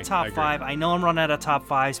 That's in a top 5. I know I'm running out of top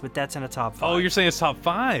 5s, but that's in a top 5. Oh, you're saying it's top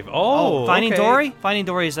 5. Oh, Finding okay. Dory? Finding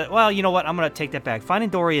Dory is... well, you know what? I'm going to take that back.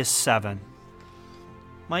 Finding Dory is 7.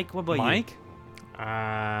 Mike, what about you? Mike?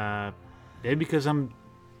 Maybe because I'm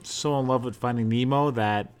so in love with Finding Nemo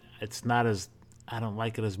that it's not as... I don't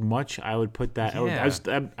like it as much. I would put that...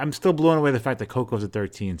 Yeah. I'm still blown away the fact that Coco's at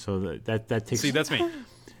 13, so that takes... See, that's me.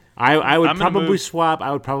 I would probably swap.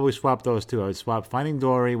 I would probably swap those two. I would swap Finding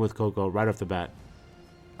Dory with Coco right off the bat.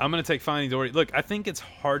 I'm going to take Finding Dory. Look, I think it's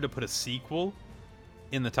hard to put a sequel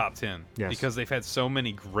in the top 10 because they've had so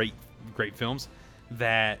many great films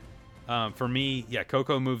that for me,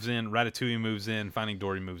 Coco moves in, Ratatouille moves in, Finding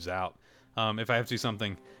Dory moves out. If I have to do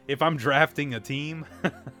something, if I'm drafting a team,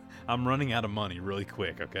 I'm running out of money really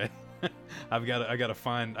quick. Okay, I got to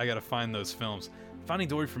find those films. Finding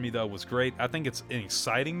Dory for me though was great. I think it's an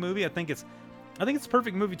exciting movie. I think it's a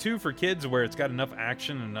perfect movie too for kids, where it's got enough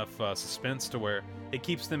action and enough suspense to where it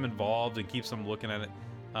keeps them involved and keeps them looking at it.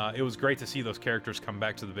 It was great to see those characters come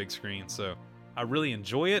back to the big screen. So I really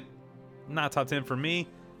enjoy it. Not top 10 for me,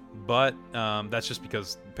 but that's just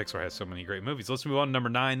because Pixar has so many great movies. Let's move on to number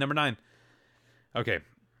 9. Number 9. Okay.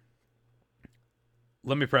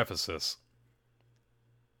 Let me preface this.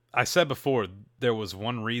 I said before, there was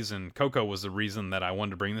one reason. Coco was the reason that I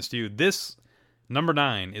wanted to bring this to you. This, number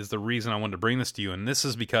 9, is the reason I wanted to bring this to you. And this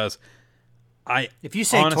is because if you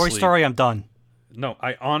say Toy Story, I'm done. No,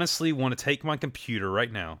 I honestly want to take my computer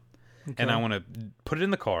right now, and I want to put it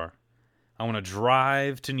in the car. I want to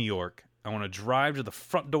drive to New York. I want to drive to the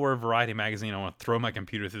front door of Variety magazine. I want to throw my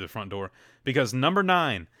computer through the front door. Because number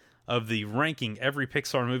 9 of the ranking every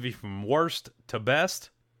Pixar movie from worst to best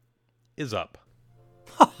is Up.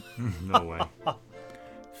 No way.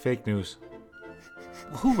 Fake news.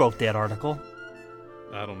 Who wrote that article?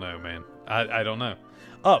 I don't know, man. I don't know.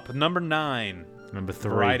 Up, number 9. Number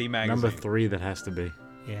 3. Variety magazine. Number 3, that has to be.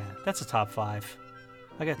 Yeah, that's a top 5.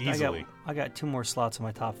 Easily. I got 2 more slots in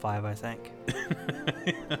my top 5, I think.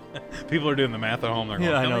 People are doing the math at home. They're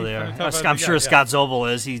going, I know they are. I'm sure Scott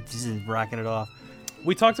Zobel is. He's rocking it off.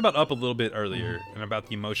 We talked about Up a little bit earlier and about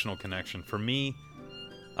the emotional connection. For me,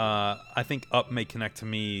 I think Up may connect to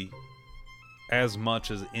me as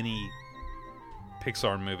much as any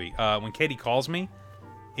Pixar movie. When Katie calls me,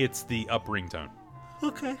 it's the Up ringtone.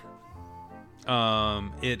 Okay.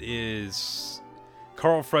 It is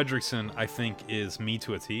Carl Fredricksen, I think, is me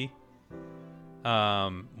to a T.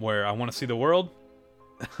 Where I want to see the world,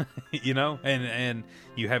 you know, and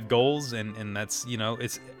you have goals, and that's, you know,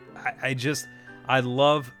 it's I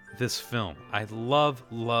love this film. I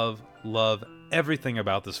love everything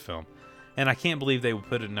about this film, and I can't believe they would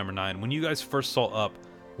put it at number 9. When you guys first saw Up,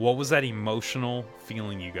 what was that emotional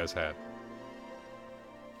feeling you guys had?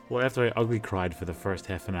 Well, after I ugly cried for the first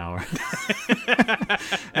half an hour,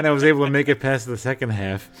 and I was able to make it past the second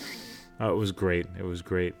half, it was great. It was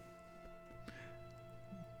great.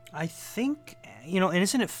 I think, you know, and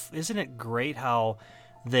isn't it great how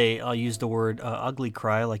they use the word ugly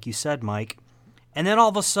cry, like you said, Mike, and then all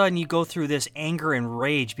of a sudden you go through this anger and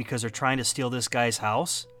rage because they're trying to steal this guy's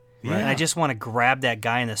house. Yeah. And I just want to grab that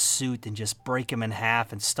guy in the suit and just break him in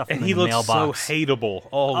half and stuff him in the mailbox. And he looks so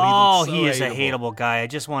hateable. He is a hateable guy. I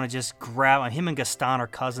just want to just grab him and Gaston are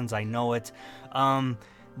cousins. I know it. So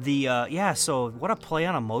what a play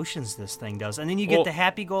on emotions this thing does. And then you get the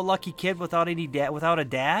happy-go-lucky kid without a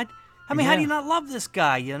dad. I mean, how do you not love this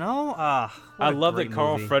guy, you know? I love that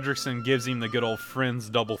Carl Fredricksen gives him the good old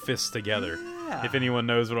friends double fists together. Yeah. If anyone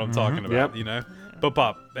knows what I'm talking about, you know?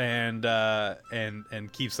 Pop and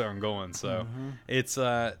keeps on going. So it's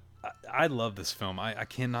I love this film. I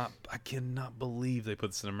cannot believe they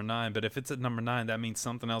put this at number 9. But if it's at number 9, that means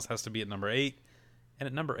something else has to be at number 8. And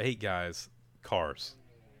at number 8, guys, Cars.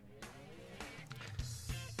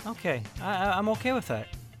 Okay, I'm okay with that.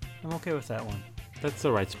 I'm okay with that one. That's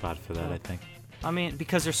the right spot for that, I think. I mean,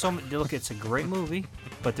 because there's so many. Look, it's a great movie,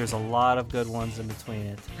 but there's a lot of good ones in between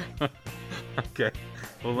it. Okay.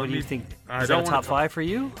 Well, what do you think? Is that a top 5 for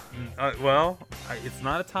you? It's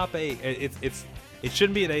not a top 8. It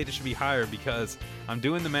shouldn't be at 8. It should be higher because I'm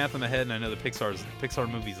doing the math in my head, and I know the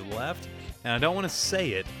Pixar movies left, and I don't want to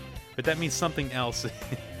say it, but that means something else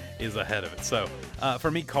is ahead of it. So, for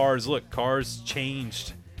me, Cars. Look, Cars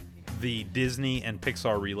changed the Disney and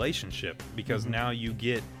Pixar relationship because now you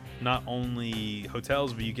get not only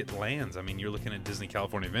hotels, but you get lands. I mean, you're looking at Disney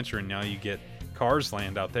California Adventure, and now you get Cars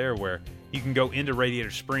Land out there where you can go into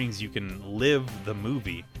Radiator Springs. You can live the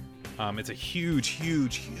movie. It's a huge,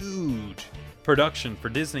 huge, huge production for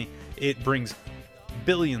Disney. It brings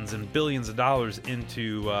billions and billions of dollars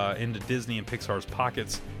into Disney and Pixar's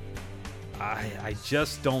pockets. I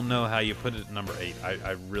just don't know how you put it at number 8.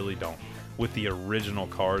 I really don't. With the original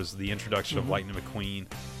Cars, the introduction of Lightning McQueen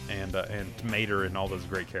and Mater and all those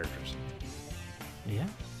great characters. Yeah.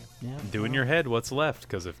 Do in your head what's left,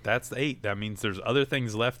 because if that's the 8, that means there's other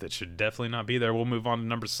things left that should definitely not be there. We'll move on to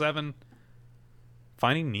number 7,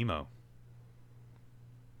 Finding Nemo.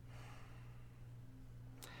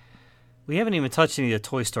 We haven't even touched any of the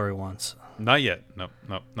Toy Story ones. Not yet. Nope,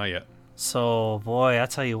 not yet. So, boy, I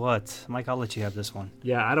tell you what, Mike, I'll let you have this one.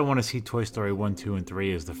 Yeah, I don't want to see Toy Story 1, 2, and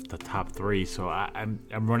 3 as the top 3, so I'm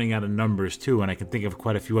running out of numbers too, and I can think of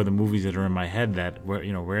quite a few other movies that are in my head that where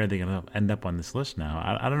are they going to end up on this list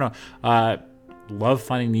now? I don't know. Love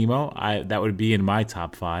Finding Nemo. That would be in my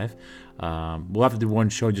top 5. We'll have to do one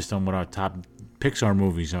show just on what our top Pixar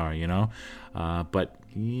movies are, but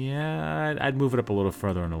yeah, I'd move it up a little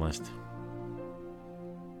further on the list.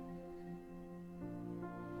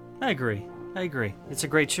 I agree. It's a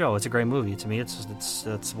great show. It's a great movie. To me,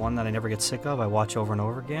 it's one that I never get sick of. I watch over and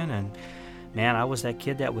over again, and man, I was that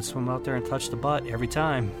kid that would swim out there and touch the butt every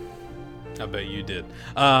time. I bet you did.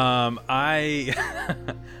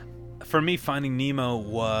 For me, Finding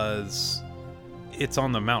Nemo it's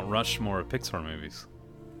on the Mount Rushmore of Pixar movies.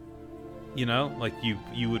 Like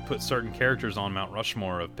you would put certain characters on Mount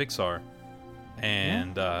Rushmore of Pixar.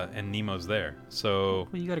 And Nemo's there, so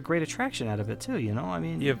you got a great attraction out of it too. I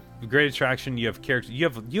mean, you have great attraction. You have characters. You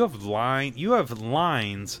have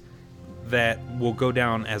lines that will go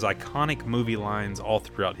down as iconic movie lines all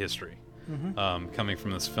throughout history. Coming from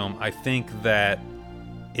this film, I think that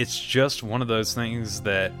it's just one of those things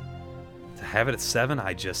that to have it at 7,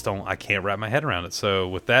 I can't wrap my head around it. So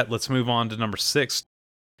with that, let's move on to number 6.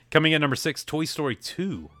 Coming in number 6, Toy Story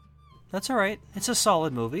 2. That's all right. It's a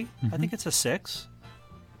solid movie. I think it's a 6.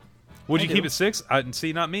 Would you keep it 6?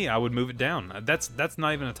 See, not me. I would move it down. That's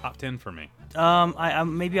not even a top 10 for me. I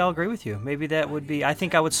maybe I'll agree with you. Maybe that would be. I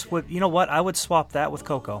think I would swap. You know what? I would swap that with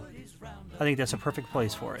Coco. I think that's a perfect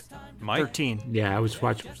place for it. Mike? 13. Yeah, I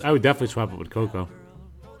would definitely swap it with Coco.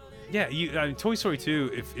 Yeah, Toy Story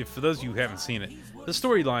 2. If for those of you who haven't seen it, the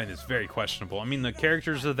storyline is very questionable. I mean, the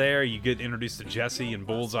characters are there. You get introduced to Jessie and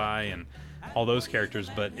Bullseye and all those characters,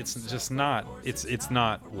 but it's just not. It's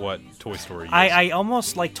not what Toy Story is. I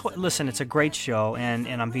almost like. Listen, it's a great show, and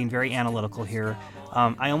I'm being very analytical here.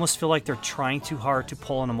 I almost feel like they're trying too hard to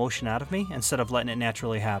pull an emotion out of me instead of letting it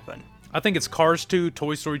naturally happen. I think it's Cars 2,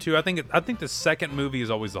 Toy Story 2. I think the second movie is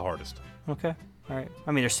always the hardest. Okay, all right.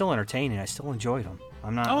 I mean, they're still entertaining. I still enjoyed them.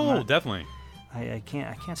 I'm not. Definitely. I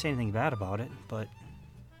can't say anything bad about it, but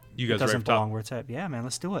you guys it doesn't belong where it's at. Yeah, man,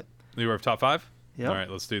 let's do it. You were top 5? Yeah. All right,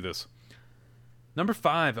 let's do this. Number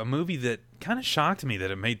 5, a movie that kind of shocked me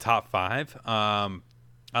that it made top 5. I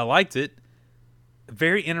liked it.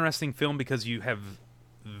 Very interesting film because you have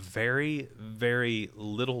very, very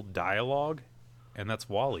little dialogue, and that's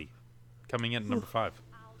WALL-E, coming in at number 5.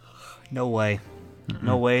 No way. Mm-mm.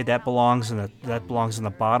 No way. That belongs in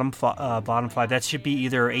the bottom 5. That should be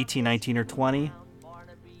either 18, 19, or 20.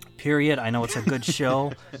 Period. I know it's a good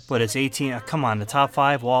show, but it's 18. Come on, the top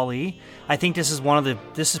 5, WALL-E. I think this is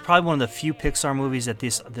probably one of the few Pixar movies that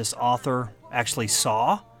this author actually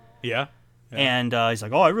saw. Yeah. And he's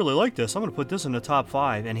like, oh, I really like this. I'm going to put this in the top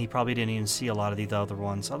 5. And he probably didn't even see a lot of the other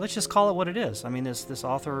ones. So let's just call it what it is. I mean, this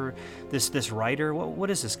author, this writer,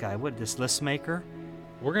 what is this guy? This list maker?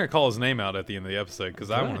 We're going to call his name out at the end of the episode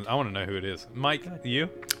because I want to know who it is. Mike, you?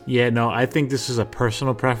 Yeah, no, I think this is a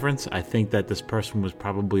personal preference. I think that this person was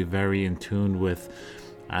probably very in tune with,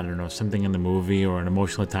 I don't know, something in the movie or an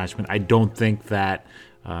emotional attachment. I don't think that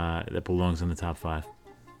that belongs in the top 5.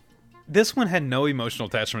 This one had no emotional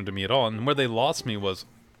attachment to me at all. And where they lost me was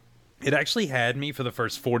it actually had me for the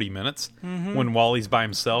first 40 minutes when WALL-E's by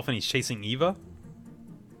himself and he's chasing Eva.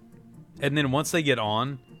 And then once they get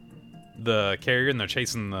on the carrier and they're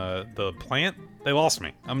chasing the plant, they lost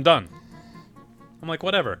me. I'm done. I'm like,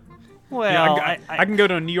 whatever. Well, I can go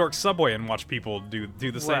to a New York subway and watch people do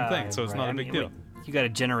the same thing, so it's not a big deal. You got a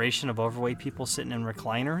generation of overweight people sitting in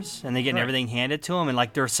recliners, and they getting everything handed to them, and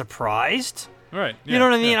like they're surprised. Right. You know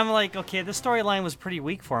what I mean? I'm like, okay, the storyline was pretty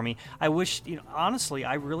weak for me. I wish, honestly,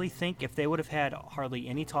 I really think if they would have had hardly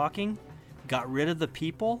any talking, got rid of the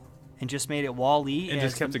people, and just made it Wall-E and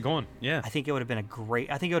just kept it going. Yeah, I think it would have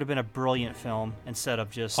been a brilliant film instead of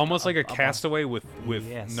just almost like a Castaway with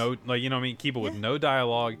no, like, you know what I mean, keep it with no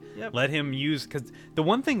dialogue. Yep. Let him use, because the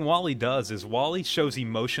one thing Wall-E does is Wall-E shows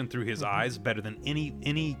emotion through his eyes better than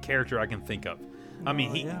any character I can think of. I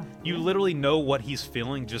mean, you literally know what he's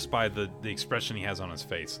feeling just by the expression he has on his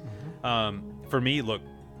face. For me, look,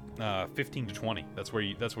 15 to 20. That's where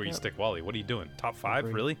you stick Wall-E. What are you doing? Top 5,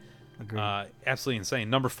 really? Absolutely insane.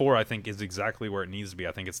 Number 4, I think, is exactly where it needs to be.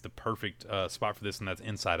 I think it's the perfect spot for this, and that's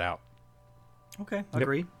Inside Out. Okay,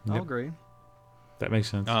 agree. I'll agree. That makes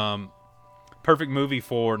sense. Perfect movie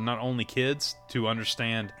for not only kids to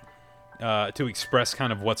understand, to express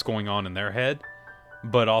kind of what's going on in their head,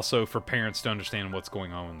 but also for parents to understand what's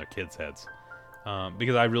going on in their kids' heads.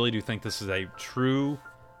 Because I really do think this is a true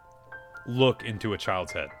look into a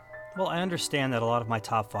child's head. Well, I understand that a lot of my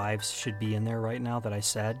top 5s should be in there right now that I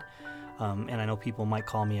said. And I know people might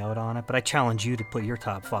call me out on it, but I challenge you to put your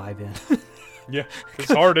top 5 in. Yeah,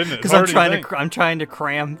 it's hard, isn't it? Because I'm trying to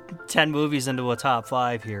cram 10 movies into a top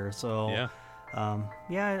 5 here. So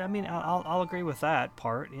yeah, I mean, I'll agree with that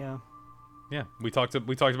part. Yeah, yeah. We talked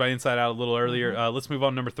about Inside Out a little earlier. Let's move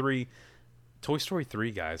on to number 3. Toy Story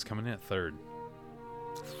 3, guys, coming in at 3rd.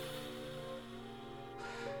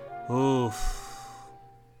 Oof.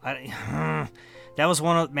 That was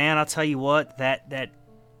one of, man, I'll tell you what, that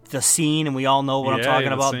the scene, and we all know what I'm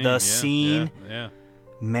talking about. The scene. Yeah.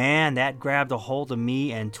 Man, that grabbed a hold of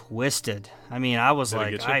me and twisted. I mean, I was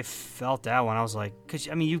like, I felt that one. I was like, because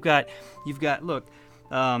I mean, you've got, look,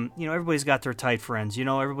 everybody's got their tight friends,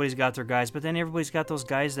 everybody's got their guys, but then everybody's got those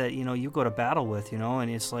guys that, you go to battle with,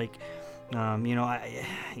 and it's like,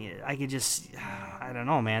 I could just, I don't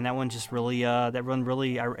know, man, that one just really, it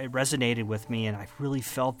resonated with me, and I really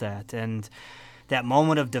felt that, and that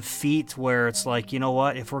moment of defeat where it's like, you know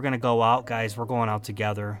what, if we're going to go out, guys, we're going out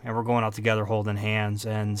together, and we're going out together holding hands,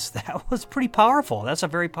 and that was pretty powerful. That's a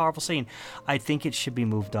very powerful scene. I think it should be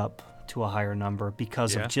moved up to a higher number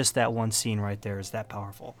because of just that one scene right there is that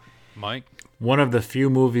powerful. Mike? One of the few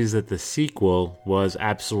movies that the sequel was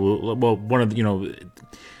absolutely, well, one of the,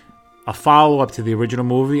 a follow-up to the original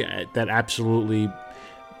movie that absolutely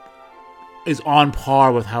is on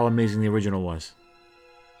par with how amazing the original was.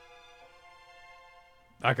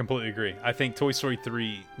 I completely agree. I think Toy Story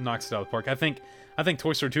 3 knocks it out of the park. I think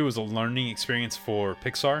Toy Story 2 was a learning experience for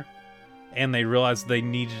Pixar, and they realized they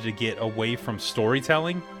needed to get away from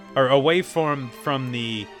storytelling, or away from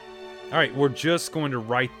the, all right, we're just going to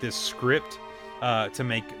write this script to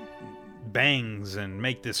make bangs and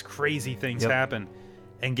make this crazy things happen,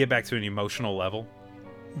 and get back to an emotional level.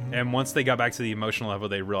 Mm-hmm. And once they got back to the emotional level,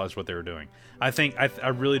 they realized what they were doing. I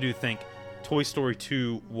really do think Toy Story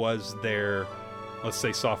 2 was their, let's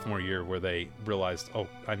say, sophomore year, where they realized, oh,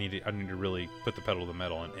 I need to really put the pedal to the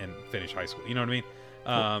metal and finish high school. You know what I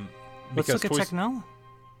mean? Let's look at technology.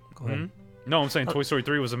 Go ahead. Mm-hmm. No, I'm saying Toy Story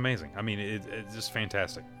 3 was amazing. I mean, it's just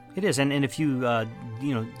fantastic. It is, and if you,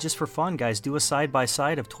 just for fun, guys, do a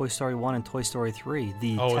side-by-side of Toy Story 1 and Toy Story 3.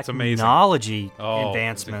 The technology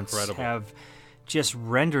advancements have just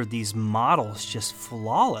rendered these models just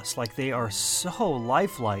flawless. Like, they are so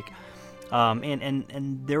lifelike.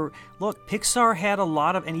 And there, look, Pixar had a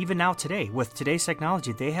lot of, and even now today, with today's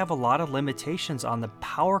technology, they have a lot of limitations on the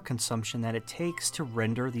power consumption that it takes to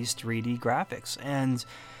render these 3D graphics. And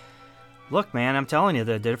look, man, I'm telling you,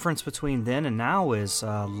 the difference between then and now is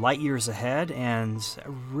light years ahead, and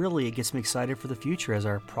really it gets me excited for the future as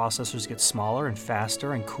our processors get smaller and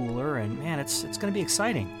faster and cooler, and man, it's going to be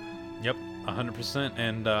exciting. Yep, 100%.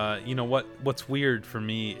 And you know what? What's weird for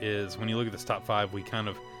me is when you look at this top 5, we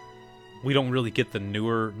don't really get the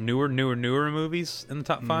newer movies in the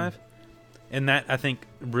top 5, and that I think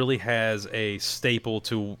really has a staple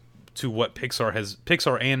to what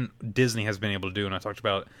Pixar and Disney has been able to do. And I talked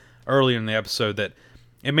about earlier in the episode that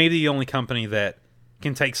it may be the only company that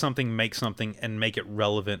can take something, make something, and make it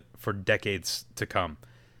relevant for decades to come.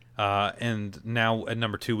 And now at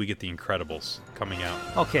number 2, we get The Incredibles coming out.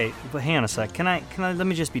 Okay, but hang on a sec. Can I let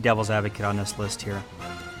me just be devil's advocate on this list here.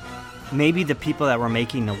 Maybe the people that were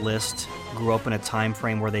making the list grew up in a time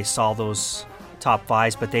frame where they saw those top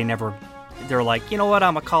 5s, but they're like, you know what?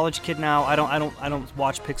 I'm a college kid now. I don't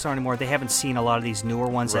watch Pixar anymore. They haven't seen a lot of these newer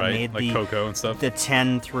ones that made like Coco and stuff. The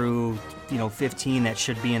 10 through 15 that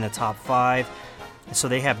should be in the top 5. so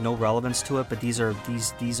they have no relevance to it. But these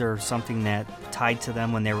are something that tied to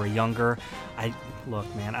them when they were younger.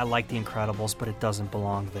 Look, man, I like The Incredibles, but it doesn't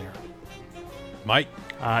belong there. Mike?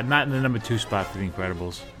 Not in the number 2 spot for The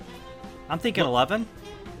Incredibles. I'm thinking 11.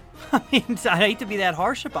 I mean, I hate to be that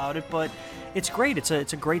harsh about it, but it's great. It's a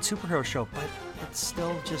great superhero show, but it's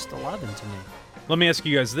still just 11 to me. Let me ask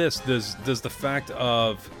you guys this: Does the fact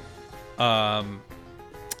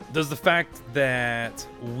that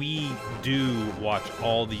we do watch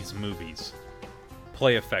all these movies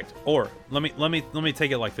play effect? Or let me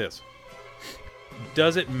take it like this: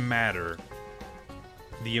 does it matter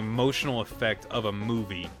the emotional effect of a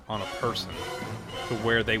movie on a person to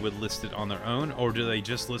where they would list it on their own, or do they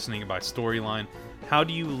just listening by storyline? How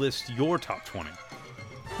do you list your top 20?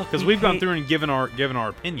 Because we've gone through and given our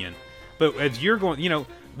opinion, but as you're going,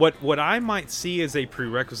 what I might see as a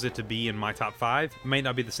prerequisite to be in my top 5 may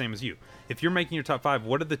not be the same as you. If you're making your top 5,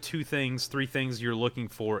 what are the 3 things you're looking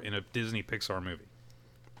for in a Disney Pixar movie?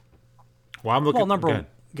 Well, I'm looking. Number one.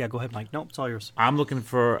 Yeah, go ahead, Mike. Nope, it's all yours. I'm looking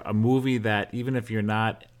for a movie that, even if you're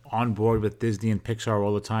not on board with Disney and Pixar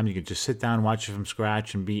all the time, you can just sit down and watch it from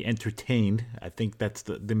scratch and be entertained. I think that's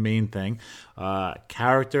the main thing.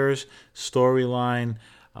 Characters, storyline,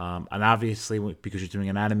 and obviously, because you're doing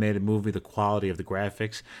an animated movie, the quality of the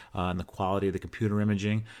graphics and the quality of the computer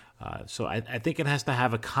imaging. So I think it has to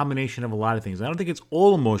have a combination of a lot of things. I don't think it's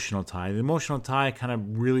all emotional tie. The emotional tie kind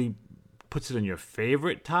of really puts it in your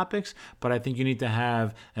favorite topics, but I think you need to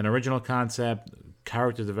have an original concept,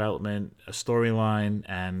 character development, a storyline,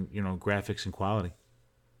 and graphics and quality.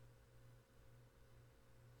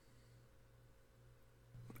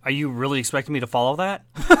 Are you really expecting me to follow that?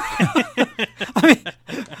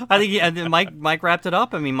 I think Mike wrapped it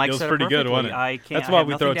up. I mean, Mike said pretty it perfectly. good, wasn't it? That's why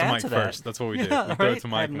we throw it to Mike first. That's what we do. We throw it to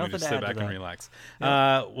Mike and we just sit back and relax.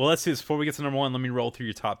 Yeah. Well, let's do this. Before we get to number 1, let me roll through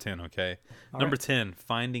your top 10, okay? Number 10,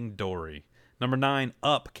 Finding Dory. Number 9,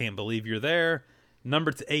 Up, Can't Believe You're There.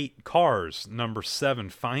 Number 8, Cars. Number 7,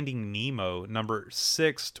 Finding Nemo. Number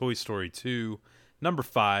 6, Toy Story 2. Number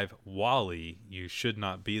 5, WALL-E, You Should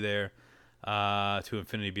Not Be There. To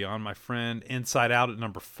Infinity Beyond, my friend. Inside Out at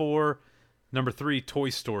number 4. Number 3, Toy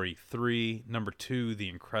Story 3. Number 2,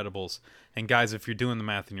 The Incredibles. And guys, if you're doing the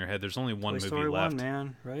math in your head, there's only one Toy movie Story left. 1,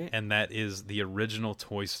 man, right? And that is the original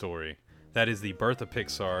Toy Story. That is the birth of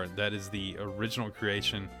Pixar. That is the original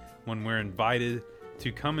creation. When we're invited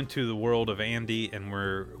to come into the world of Andy and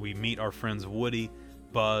where we meet our friends Woody,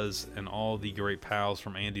 Buzz, and all the great pals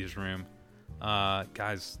from Andy's room.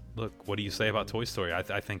 Guys, look, what do you say about Toy Story?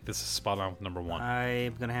 I think this is spot on with number 1.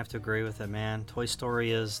 I'm going to have to agree with it, man. Toy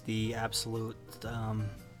Story is the absolute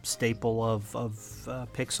staple of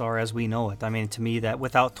Pixar as we know it. I mean, to me, that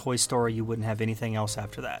without Toy Story, you wouldn't have anything else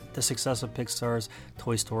after that. The success of Pixar's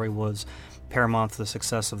Toy Story was paramount to the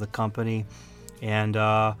success of the company. And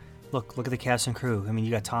look at the cast and crew. I mean,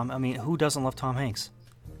 you got Tom. I mean, who doesn't love Tom Hanks?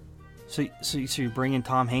 So you bring in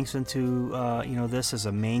Tom Hanks into this as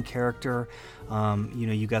a main character.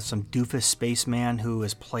 You got some doofus spaceman who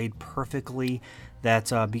is played perfectly.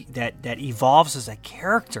 That evolves as a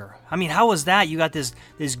character. I mean, how is that? You got this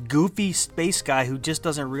goofy space guy who just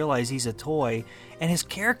doesn't realize he's a toy, and his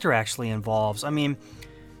character actually evolves. I mean,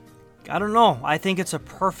 I don't know. I think it's a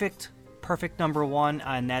perfect number 1,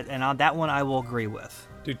 and that one I will agree with.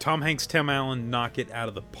 Dude, Tom Hanks, Tim Allen knock it out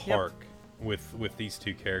of the park. Yep. With these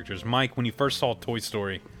two characters. Mike, when you first saw Toy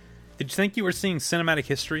Story, did you think you were seeing cinematic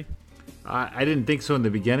history? I didn't think so in the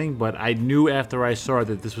beginning, but I knew after I saw it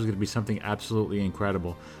that this was going to be something absolutely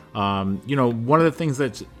incredible. One of the things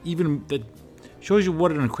that shows you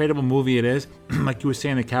what an incredible movie it is, like you were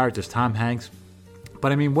saying, the characters, Tom Hanks.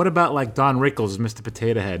 But I mean, what about like Don Rickles as Mr.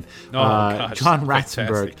 Potato Head? John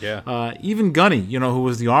Ratzenberg, yeah. Even Gunny, who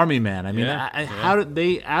was the army man. I mean, how did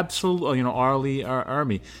they absolutely, Arlie or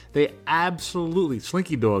Army? They absolutely,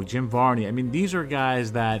 Slinky Dog, Jim Varney. I mean, these are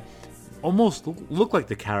guys that almost look like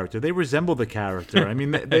the character. They resemble the character. I mean,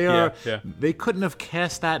 they are. They couldn't have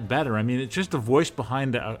cast that better. I mean, it's just a voice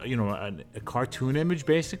behind a cartoon image,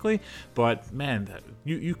 basically. But man,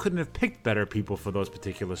 you couldn't have picked better people for those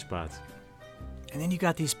particular spots. And then you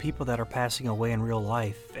got these people that are passing away in real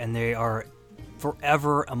life, and they are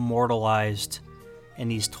forever immortalized in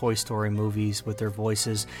these Toy Story movies with their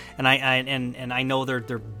voices. And I know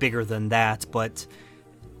they're bigger than that, but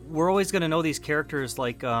we're always going to know these characters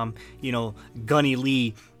like Gunny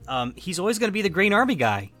Lee. He's always going to be the Green Army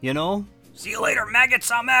guy. See you later,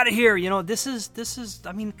 maggots. I'm out of here. This is.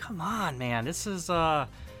 I mean, come on, man. This is.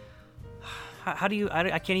 How do you?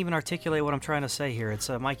 I can't even articulate what I'm trying to say here. It's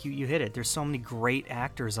Mike. You hit it. There's so many great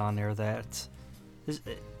actors on there that.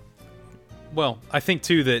 Well, I think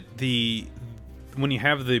too that when you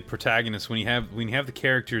have the protagonist, when you have the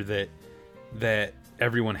character that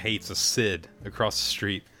everyone hates, a Sid across the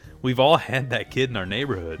street. We've all had that kid in our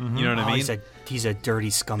neighborhood. Mm-hmm. You know what I mean? He's a dirty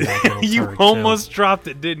scumbag little You turd, almost dropped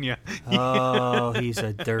it, didn't you? Oh, he's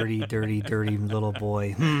a dirty, dirty, dirty little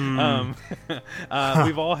boy.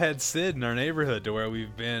 We've all had Sid in our neighborhood to where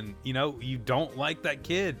we've been, you don't like that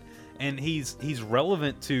kid. And he's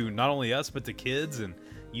relevant to not only us, but the kids. And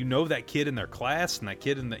that kid in their class and that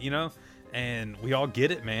kid in the, and we all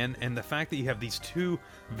get it, man. And the fact that you have these two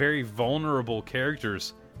very vulnerable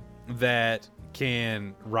characters that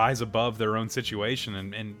can rise above their own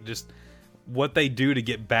situation and just what they do to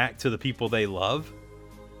get back to the people they love,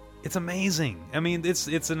 it's amazing. I mean, it's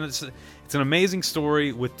an amazing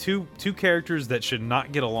story with two characters that should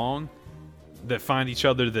not get along, that find each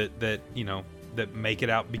other, that make it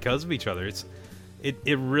out because of each other.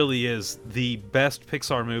 It really is the best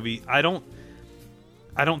Pixar movie. I don't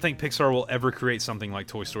think Pixar will ever create something like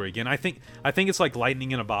Toy Story again. I think it's like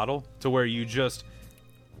lightning in a bottle, to where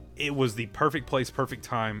it was the perfect place, perfect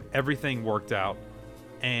time. Everything worked out,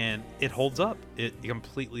 and it holds up. It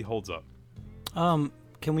completely holds up.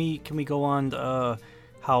 Can we go on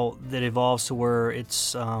how that evolves to where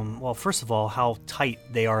it's first of all, how tight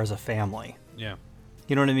they are as a family. Yeah.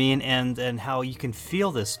 You know what I mean? And how you can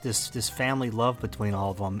feel this family love between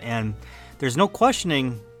all of them. And there's no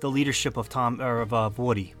questioning the leadership of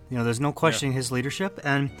Woody. There's no questioning his leadership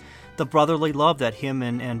and the brotherly love that him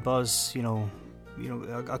and Buzz,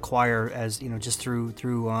 acquire as just through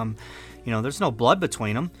there's no blood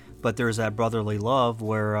between them, but there's that brotherly love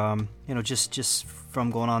where just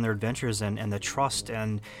from going on their adventures and the trust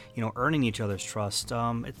and earning each other's trust.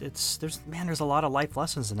 There's a lot of life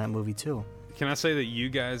lessons in that movie too. Can I say that you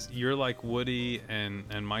guys, you're like Woody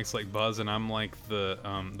and Mike's like Buzz, and I'm like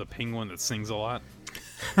the penguin that sings a lot?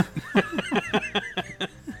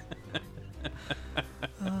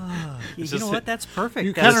 You know what? That's perfect.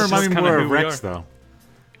 You kind of remind me more of Rex, though.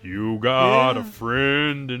 You got a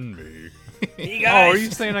friend in me. Oh, are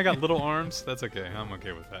you saying I got little arms? That's okay. I'm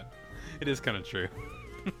okay with that. It is kind of true.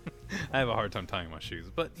 I have a hard time tying my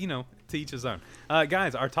shoes, but to each his own.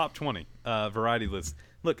 Guys, our top 20 variety list.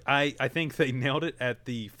 Look, I think they nailed it at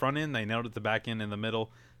the front end. They nailed it at the back end and the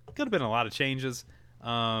middle. Could have been a lot of changes,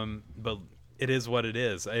 but it is what it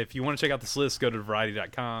is. If you want to check out this list, go to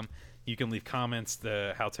Variety.com. You can leave comments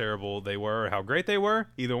how terrible they were or how great they were,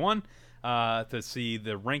 either one, to see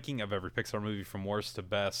the ranking of every Pixar movie from worst to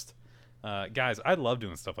best. Guys, I love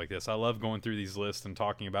doing stuff like this. I love going through these lists and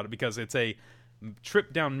talking about it because it's a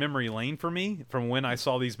trip down memory lane for me from when I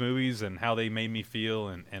saw these movies and how they made me feel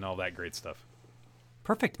and all that great stuff.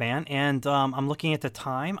 Perfect, man. And I'm looking at the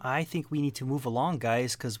time. I think we need to move along,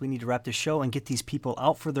 guys, because we need to wrap the show and get these people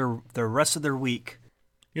out for the rest of their week.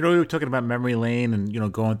 We were talking about memory lane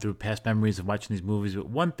and, going through past memories of watching these movies. But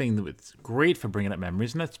one thing that's great for bringing up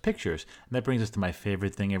memories, and that's pictures. And that brings us to my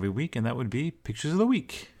favorite thing every week, and that would be Pictures of the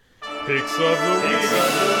Week. Picks of the Week.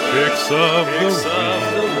 Picks of the Week.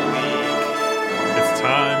 It's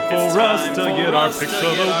time for us to get our Picks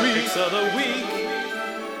of the Week.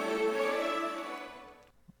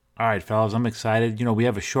 All right, fellas, I'm excited. We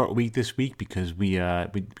have a short week this week because we're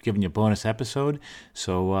giving you a bonus episode.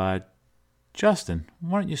 So, Justin,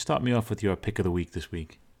 why don't you start me off with your pick of the week this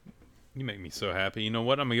week? You make me so happy. You know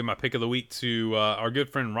what? I'm going to give my pick of the week to our good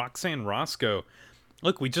friend Roxanne Roscoe.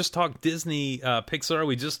 Look, we just talked Disney, Pixar.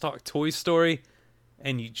 We just talked Toy Story.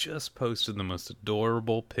 And you just posted the most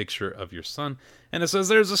adorable picture of your son. And it says,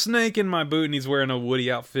 there's a snake in my boot and he's wearing a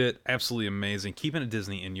Woody outfit. Absolutely amazing. Keeping it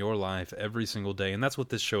Disney in your life every single day. And that's what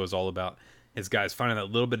this show is all about. Is guys finding that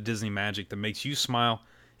little bit of Disney magic that makes you smile.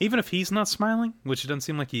 Even if he's not smiling, which it doesn't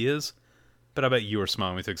seem like he is. But I bet you were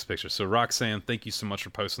smiling when we took this picture. So Roxanne, thank you so much for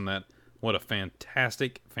posting that. What a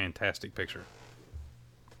fantastic, fantastic picture.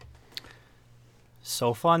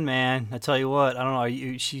 So fun, man. I tell you what, I don't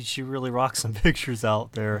know. She really rocks some pictures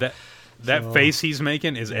out there. That face he's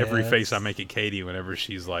making is every face I make at Katie whenever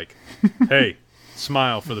she's like, hey,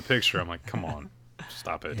 smile for the picture. I'm like, come on,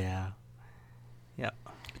 stop it. Yeah.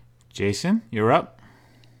 Jason, you're up.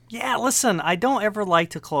 Yeah, listen, I don't ever like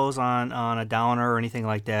to close on a downer or anything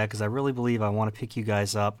like that because I really believe I want to pick you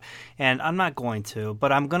guys up, and I'm not going to,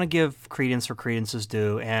 but I'm going to give credence where credence is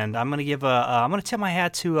due, and I'm going to give I'm going to tip my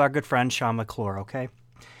hat to our good friend Sean McClure, okay?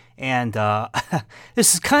 And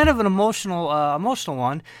this is kind of an emotional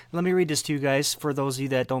one. Let me read this to you guys, for those of you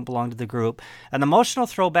that don't belong to the group. An emotional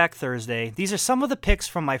throwback Thursday. These are some of the pics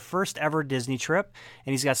from my first ever Disney trip,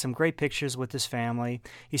 and he's got some great pictures with his family.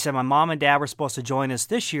 He said, my mom and dad were supposed to join us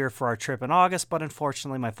this year for our trip in August, but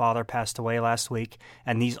unfortunately my father passed away last week,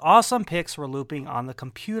 and these awesome pics were looping on the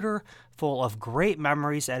computer, full of great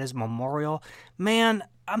memories at his memorial. Man,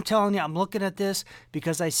 I'm telling you, I'm looking at this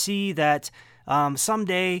because I see that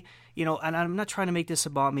someday, and I'm not trying to make this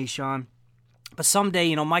about me, Sean, but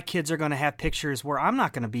someday, my kids are going to have pictures where I'm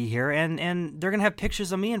not going to be here, and they're going to have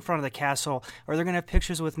pictures of me in front of the castle, or they're going to have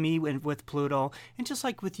pictures with me with Pluto, and just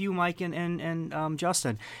like with you, Mike, and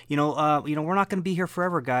Justin. We're not going to be here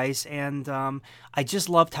forever, guys, and I just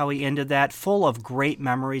loved how he ended that, full of great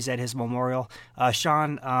memories at his memorial.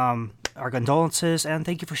 Sean, our condolences, and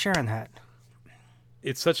thank you for sharing that.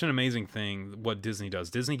 It's such an amazing thing what Disney does.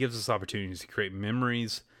 Disney gives us opportunities to create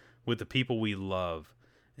memories with the people we love.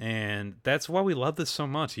 And that's why we love this so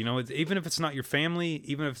much. Even if it's not your family,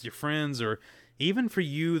 even if it's your friends, or even for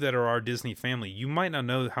you that are our Disney family, you might not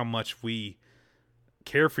know how much we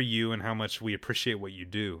care for you and how much we appreciate what you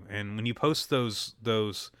do. And when you post those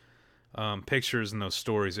pictures and those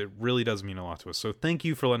stories, it really does mean a lot to us. So thank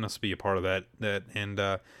you for letting us be a part of that. And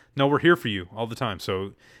no, we're here for you all the time.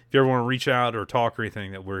 So if you ever want to reach out or talk or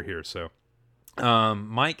anything, that we're here. So,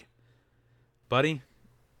 Mike, buddy,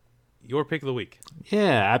 your pick of the week.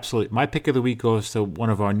 Yeah, absolutely. My pick of the week goes to one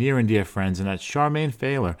of our near and dear friends, and that's Charmaine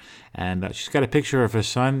Failer. And she's got a picture of her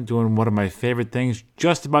son doing one of my favorite things,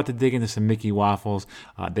 just about to dig into some Mickey waffles.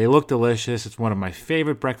 They look delicious. It's one of my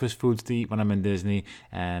favorite breakfast foods to eat when I'm in Disney.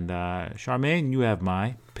 And Charmaine, you have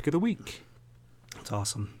my pick of the week. That's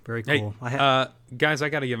awesome. Very cool. Hey, guys, I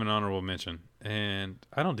got to give an honorable mention. And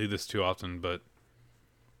I don't do this too often, but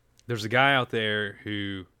there's a guy out there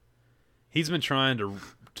who he's been trying to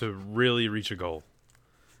really reach a goal.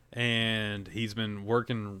 And he's been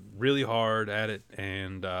working really hard at it.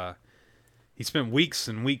 And he spent weeks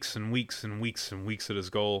and weeks and weeks and weeks and weeks at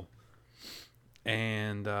his goal.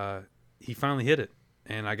 And he finally hit it.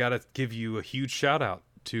 And I got to give you a huge shout out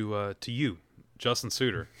to you, Justin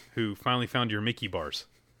Suter, who finally found your Mickey bars.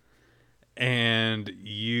 And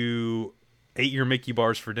you ate your Mickey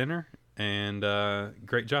bars for dinner, and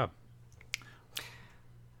great job.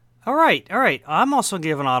 All right. I'm also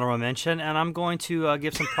giving an honorable mention, and I'm going to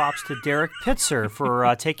give some props to Derek Pitzer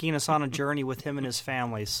for taking us on a journey with him and his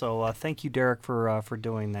family. So thank you, Derek, for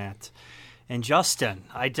doing that. And Justin,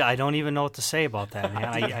 I don't even know what to say about that,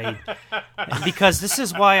 man. Because this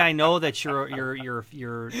is why I know that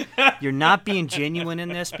you're not being genuine in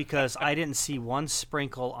this, because I didn't see one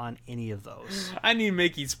sprinkle on any of those. I need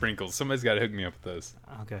Mickey sprinkles. Somebody's got to hook me up with those.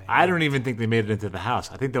 Okay. I don't even think they made it into the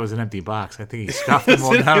house. I think that was an empty box. I think he stuffed them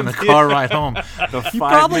all down in the car ride home. You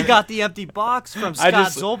probably got the empty box from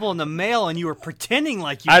Scott Zobel in the mail, and you were pretending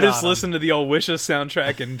like you got I just listened to the old Wish Us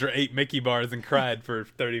soundtrack and ate Mickey bars and cried for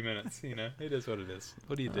 30 minutes, It is what it is.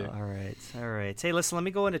 What do you do? All right. Hey, listen, let me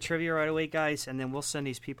go into trivia right away, guys, and then we'll send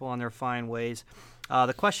these people on their fine ways.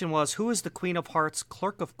 The question was, who is the Queen of Hearts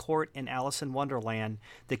clerk of court in Alice in Wonderland?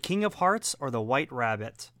 The King of Hearts or the White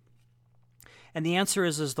Rabbit? And the answer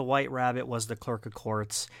is the White Rabbit was the clerk of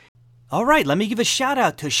courts. All right, let me give a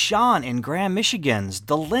shout-out to Sean in Grand Michigan's,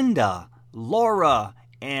 Delinda, Laura,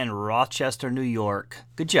 and Rochester, New York.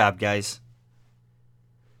 Good job, guys.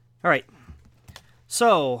 All right.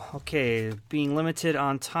 So, okay, being limited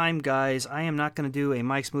on time, guys, I am not going to do a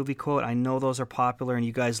Mike's Movie Quote. I know those are popular and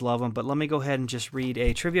you guys love them, but let me go ahead and just read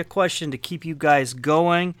a trivia question to keep you guys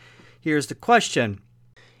going. Here's the question.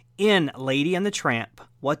 In Lady and the Tramp,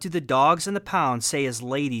 what do the dogs and the pound say is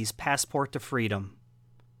Lady's passport to freedom?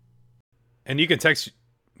 And you can text...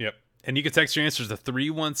 Yep. And you can text your answers to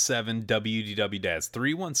 317-WDW-DADS,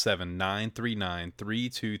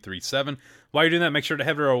 317-939-3237. While you're doing that, make sure to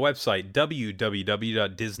head to our website,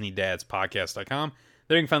 www.disneydadspodcast.com.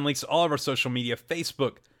 There you can find links to all of our social media,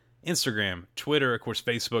 Facebook, Instagram, Twitter. Of course,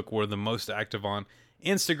 Facebook we're the most active on.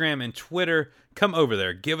 Instagram and Twitter. Come over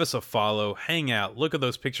there. Give us a follow. Hang out. Look at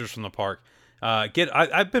those pictures from the park.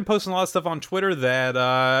 I've been posting a lot of stuff on Twitter that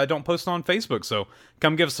I don't post on Facebook, so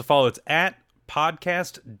come give us a follow. It's at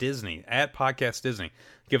Podcast Disney, at Podcast Disney.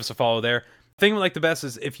 Give us a follow there. The thing we like the best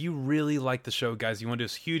is if you really like the show, guys, you want to do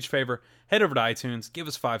us a huge favor, head over to iTunes, give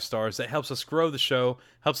us 5 stars. That helps us grow the show,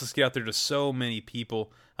 helps us get out there to so many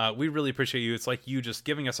people. We really appreciate you. It's like you just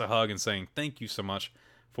giving us a hug and saying thank you so much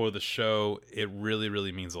for the show. It really,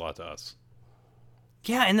 really means a lot to us.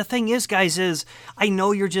 Yeah, and the thing is, guys, is I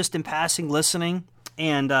know you're just in passing listening,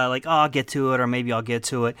 and I'll get to it, or maybe I'll get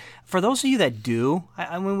to it. For those of you that do,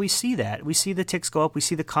 when we see that, we see the ticks go up, we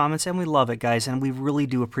see the comments, and we love it, guys, and we really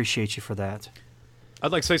do appreciate you for that.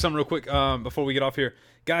 I'd like to say something real quick before we get off here.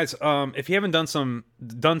 Guys, if you haven't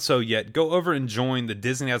done so yet, go over and join the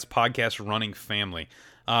Disney Dads Podcast Running family.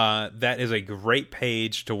 That is a great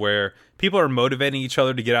page to where people are motivating each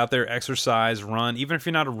other to get out there, exercise, run. Even if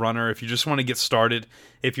you're not a runner, if you just want to get started,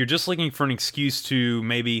 if you're just looking for an excuse to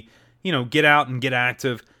maybe, get out and get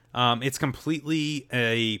active, it's completely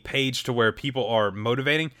a page to where people are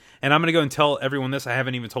motivating. And I'm going to go and tell everyone this. I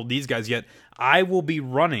haven't even told these guys yet. I will be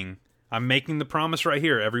running. I'm making the promise right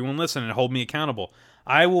here. Everyone listen and hold me accountable.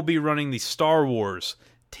 I will be running the Star Wars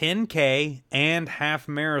 10K and half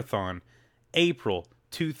marathon April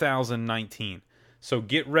 2019. So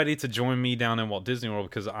get ready to join me down in Walt Disney World,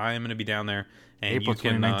 because I am going to be down there. And April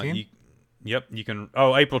 2019? You can.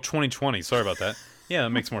 Oh, April 2020. Sorry about that. Yeah, that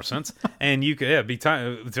makes more sense. And you could be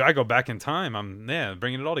time. I go back in time. I'm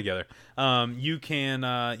bringing it all together. You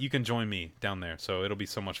can join me down there. So it'll be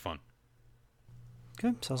so much fun.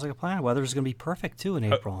 Good. Sounds like a plan. Weather's going to be perfect, too, in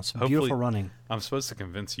April. It's beautiful running. I'm supposed to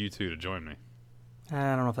convince you two to join me.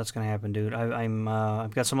 I don't know if that's going to happen, dude.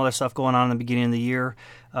 I've got some other stuff going on in the beginning of the year.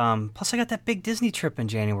 Plus, I got that big Disney trip in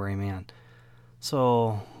January, man.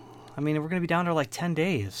 So, we're going to be down there like 10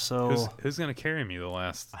 days. So who's going to carry me the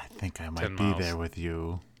last I think I might be there with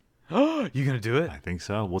you. Oh, you going to do it? I think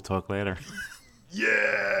so. We'll talk later.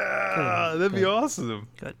 Yeah! That'd be awesome.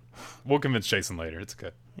 Good. We'll convince Jason later. It's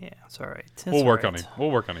good. Yeah, it's all right. We'll work on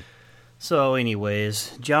him. So,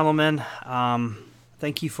 anyways, gentlemen,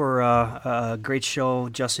 thank you for a great show.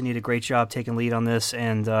 Justin, you did a great job taking lead on this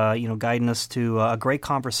and guiding us to a great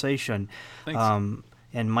conversation. Thanks.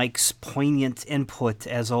 And Mike's poignant input,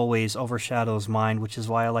 as always, overshadows mine, which is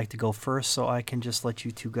why I like to go first, so I can just let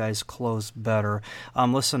you two guys close better.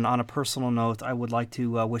 Listen, on a personal note, I would like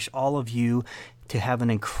to wish all of you to have an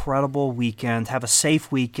incredible weekend, have a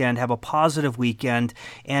safe weekend, have a positive weekend,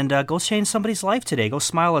 and go change somebody's life today. Go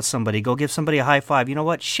smile at somebody. Go give somebody a high five. You know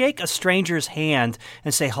what? Shake a stranger's hand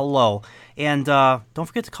and say hello. And don't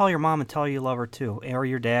forget to call your mom and tell her you love her too, or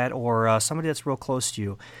your dad, or somebody that's real close to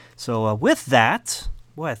you. So with that...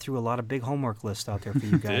 Boy, I threw a lot of big homework lists out there for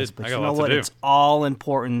you guys. But you know what? It's all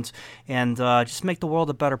important. And just make the world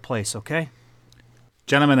a better place, okay?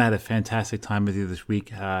 Gentlemen, I had a fantastic time with you this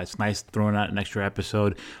week. It's nice throwing out an extra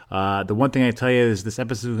episode. The one thing I tell you is this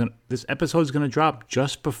episode is going to drop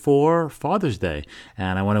just before Father's Day.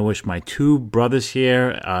 And I want to wish my two brothers here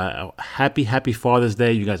a happy Father's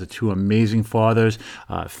Day. You guys are two amazing fathers.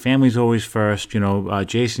 Family's always first.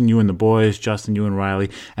 Jason, you and the boys, Justin, you and Riley.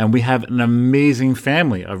 And we have an amazing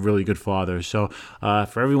family of really good fathers. So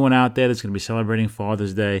for everyone out there that's going to be celebrating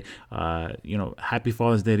Father's Day, happy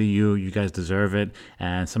Father's Day to you. You guys deserve it.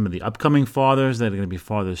 And some of the upcoming fathers that are going to be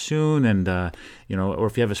fathers soon, and or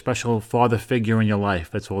if you have a special father figure in your life,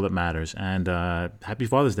 that's all that matters. And happy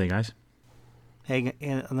Father's Day, guys. Hey,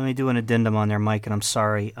 let me do an addendum on there, Mike, and I'm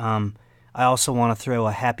sorry. I also want to throw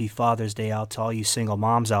a happy Father's Day out to all you single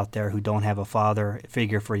moms out there who don't have a father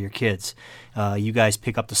figure for your kids. You guys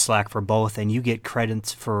pick up the slack for both, and you get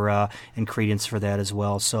credence for and credence for that as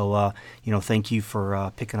well. So, thank you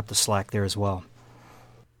for picking up the slack there as well.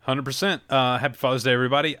 100%. Happy Father's Day,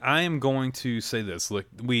 everybody. I am going to say this. Look,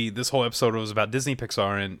 this whole episode was about Disney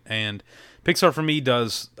Pixar, and Pixar for me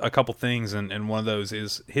does a couple things, and one of those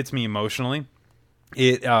is hits me emotionally.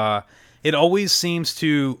 It always seems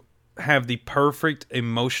to have the perfect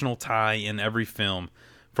emotional tie in every film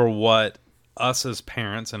for what us as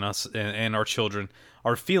parents and us and our children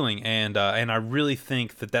are feeling, and I really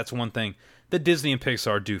think that's one thing that Disney and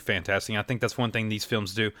Pixar do fantastic. I think that's one thing these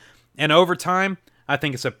films do, and over time, I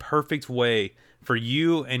think it's a perfect way for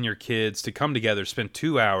you and your kids to come together, spend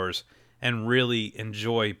 2 hours, and really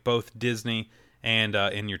enjoy both Disney and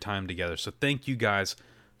in your time together. So thank you guys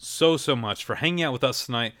so much for hanging out with us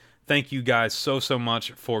tonight. Thank you guys so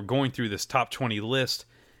much for going through this top 20 list.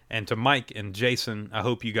 And to Mike and Jason, I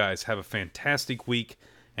hope you guys have a fantastic week.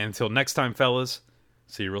 And until next time, fellas,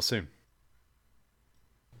 see you real soon.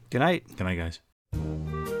 Good night. Good night, guys.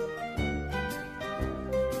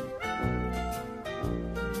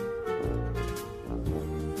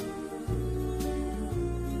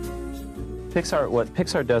 What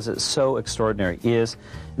Pixar does that's so extraordinary is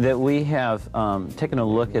that we have taken a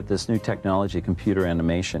look at this new technology, computer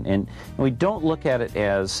animation, and we don't look at it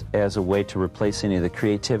as a way to replace any of the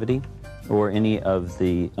creativity or any of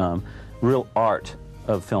the real art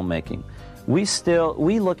of filmmaking. We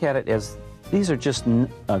look at it as these are just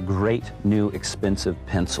great new expensive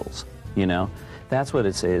pencils, That's what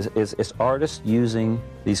it is. It's artists using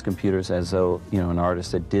these computers as though, an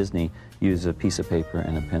artist at Disney uses a piece of paper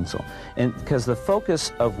and a pencil. And because the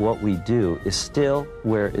focus of what we do is still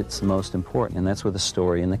where it's most important, and that's with the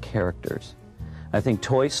story and the characters. I think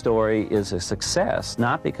Toy Story is a success,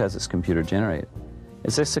 not because it's computer generated.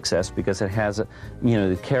 It's a success because it has,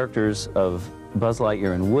 the characters of Buzz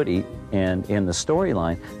Lightyear and Woody and in the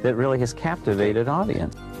storyline that really has captivated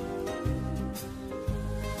audience.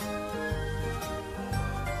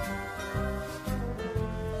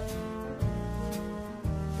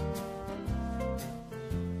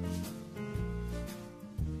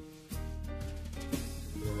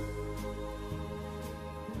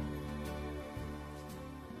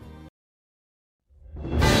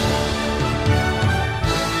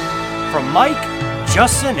 From Mike,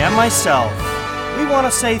 Justin, and myself, we want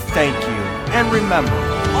to say thank you. And remember,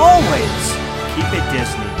 always keep it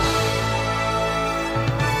Disney.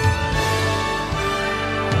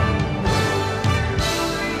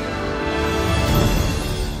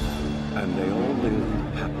 And they all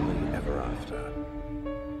live happily ever after.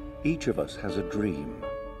 Each of us has a dream,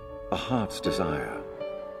 a heart's desire.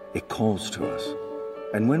 It calls to us.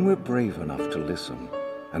 And when we're brave enough to listen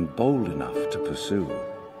and bold enough to pursue,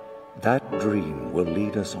 that dream will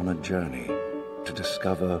lead us on a journey to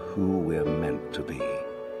discover who we're meant to be.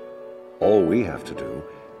 All we have to do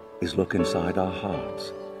is look inside our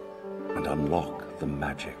hearts and unlock the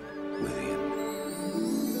magic within.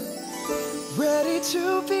 Ready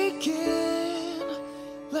to begin,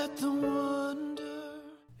 let the wonder...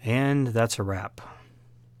 And that's a wrap.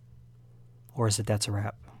 Or is it that's a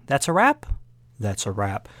wrap? That's a wrap? That's a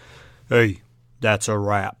wrap. Hey, that's a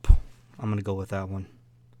wrap. I'm going to go with that one.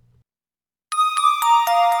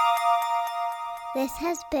 This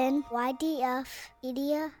has been YDF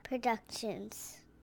Media Productions.